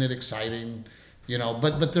making it exciting, you know,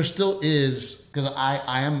 but there still is, because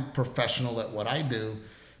I am professional at what I do,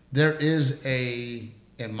 there is in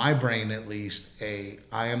my brain at least, I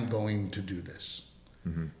am going to do this.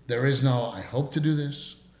 Mm-hmm. There is no, I hope to do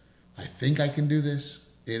this. I think I can do this.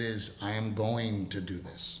 It is, I am going to do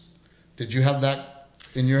this. Did you have that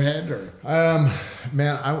in your head or?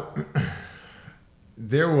 Man,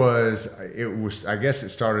 there was, I guess it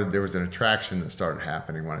started, there was an attraction that started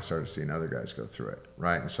happening when I started seeing other guys go through it,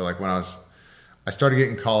 right? And so like when I started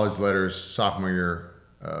getting college letters sophomore year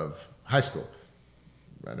of high school.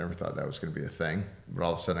 I never thought that was going to be a thing. But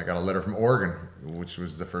all of a sudden I got a letter from Oregon, which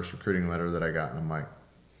was the first recruiting letter that I got. And I'm like,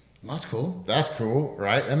 That's cool. That's cool,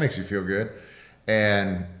 right? That makes you feel good.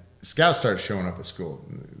 And scouts started showing up at school.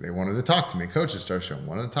 They wanted to talk to me. Coaches started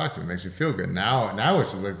wanted to talk to me. It makes me feel good. Now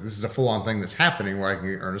it's like this is a full-on thing that's happening where I can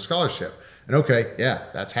earn a scholarship. And okay, yeah,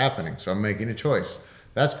 that's happening. So I'm making a choice.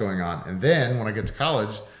 That's going on. And then when I get to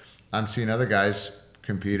college, I'm seeing other guys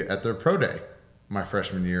compete at their pro day my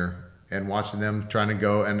freshman year and watching them trying to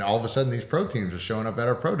go. And all of a sudden, these pro teams are showing up at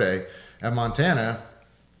our pro day at Montana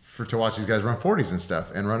to watch these guys run 40s and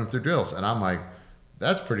stuff and run through drills. And I'm like,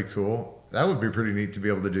 that's pretty cool. That would be pretty neat to be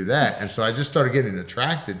able to do that. And so I just started getting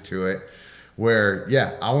attracted to it where,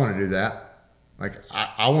 yeah, I want to do that. Like,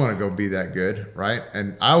 I want to go be that good, right?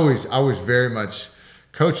 And I was very much,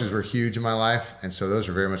 coaches were huge in my life. And so those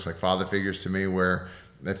were very much like father figures to me where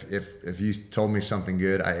if you told me something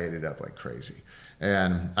good, I ate it up like crazy.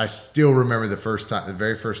 And I still remember the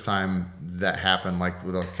very first time that happened, like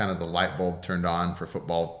kind of the light bulb turned on for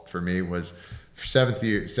football for me was seventh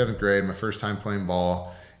grade, my first time playing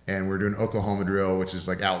ball. And we're doing Oklahoma drill, which is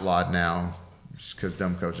like outlawed now just because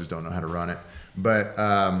dumb coaches don't know how to run it. But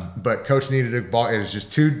coach needed a ball. It was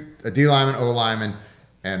just a D lineman, O lineman,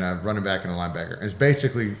 and a running back and a linebacker. And it's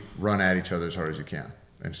basically run at each other as hard as you can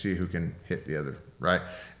and see who can hit the other, right?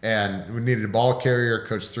 And we needed a ball carrier.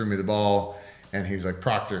 Coach threw me the ball, and he was like,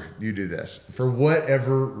 Proctor, you do this. For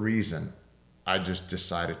whatever reason, I just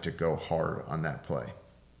decided to go hard on that play.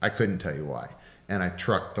 I couldn't tell you why. And I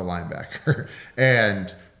trucked the linebacker.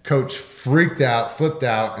 And Coach freaked out, flipped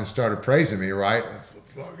out, and started praising me, right?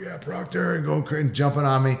 Fuck yeah, Proctor, and going crazy and jumping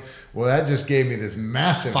on me. Well, that just gave me this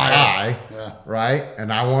massive high, right?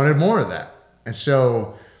 And I wanted more of that. And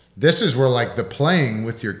so this is where like the playing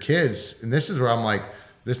with your kids, and this is where I'm like,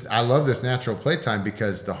 I love this natural playtime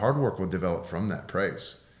because the hard work will develop from that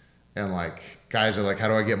praise. And like guys are like, how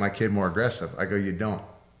do I get my kid more aggressive? I go, you don't.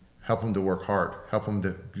 Help them to work hard. Help them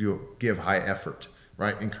to give high effort,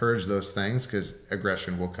 right? Encourage those things because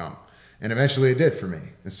aggression will come. And eventually it did for me.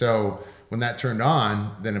 And so when that turned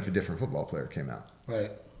on, then if a different football player came out.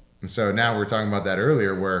 Right. And so now we're talking about that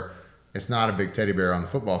earlier where it's not a big teddy bear on the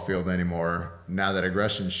football field anymore. Now that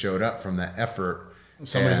aggression showed up from that effort.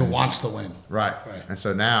 Somebody who wants to win. Right. And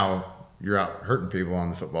so now you're out hurting people on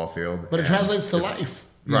the football field. But it translates to life.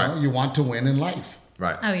 You know, you want to win in life.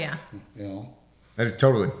 Right. Oh, yeah. You know. That is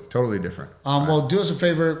totally different. Well, do us a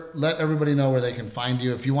favor. Let everybody know where they can find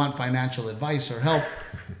you. If you want financial advice or help,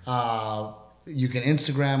 you can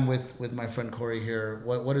Instagram with my friend Corey here.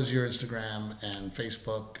 What is your Instagram and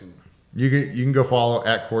Facebook? And you can go follow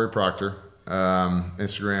at Corey Proctor,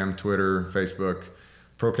 Instagram, Twitter, Facebook.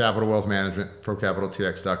 Pro Capital Wealth Management,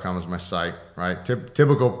 procapitaltx.com is my site, right?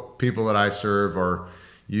 Typical people that I serve are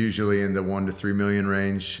usually in the 1 to 3 million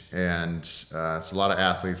range, and it's a lot of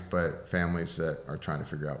athletes, but families that are trying to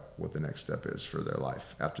figure out what the next step is for their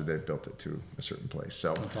life after they've built it to a certain place.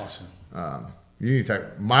 So that's awesome. You need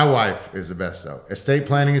to. My wife is the best though. Estate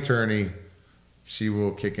planning attorney, she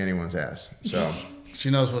will kick anyone's ass. So. She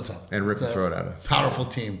knows what's up. And rip the throat out of it. Powerful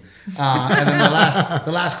team. And then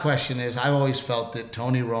the last question is, I've always felt that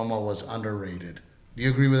Tony Romo was underrated. Do you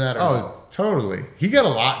agree with that? Totally. He got a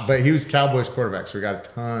lot, but he was Cowboys quarterback, so he got a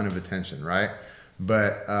ton of attention, right?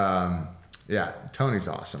 But, yeah, Tony's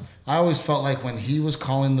awesome. I always felt like when he was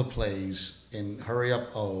calling the plays in Hurry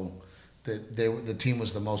Up O, that the team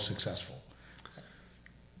was the most successful.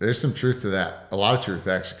 There's some truth to that. A lot of truth,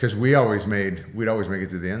 actually, because we'd always make it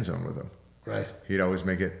to the end zone with him. Right. He'd always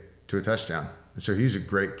make it to a touchdown. And so he's a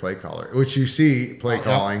great play caller, which you see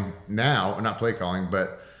calling now, not play calling,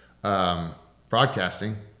 but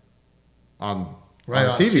broadcasting on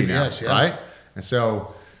TV now, right? And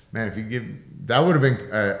so, man, if you give, that would have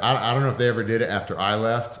been, I don't know if they ever did it after I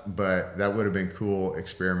left, but that would have been cool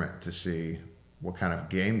experiment to see what kind of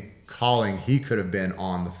game calling he could have been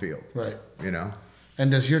on the field. Right. You know? And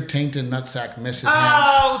does your tainted nutsack miss his hands?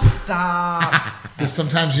 Oh, stop. Does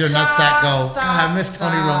sometimes your nutsack go, I miss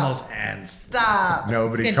Tony Romo's hands? Stop. No,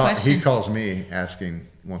 but he calls me asking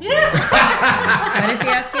once in a while. What is he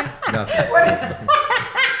asking? Nothing.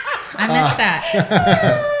 I missed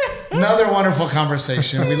that. Another wonderful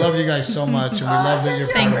conversation. We love you guys so much, and we love that you're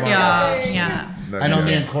part Thanks, of y'all. our Yeah. I know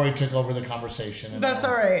me and Corey took over the conversation. And That's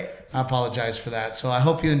all right. I apologize for that. So I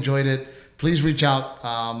hope you enjoyed it. Please reach out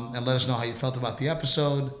and let us know how you felt about the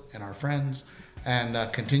episode and our friends.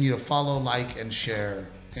 And continue to follow, like, and share.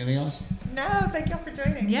 Anything else? No, thank y'all for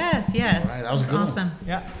joining. Yes, yes. All right, that was a good one. awesome.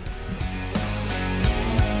 Yeah.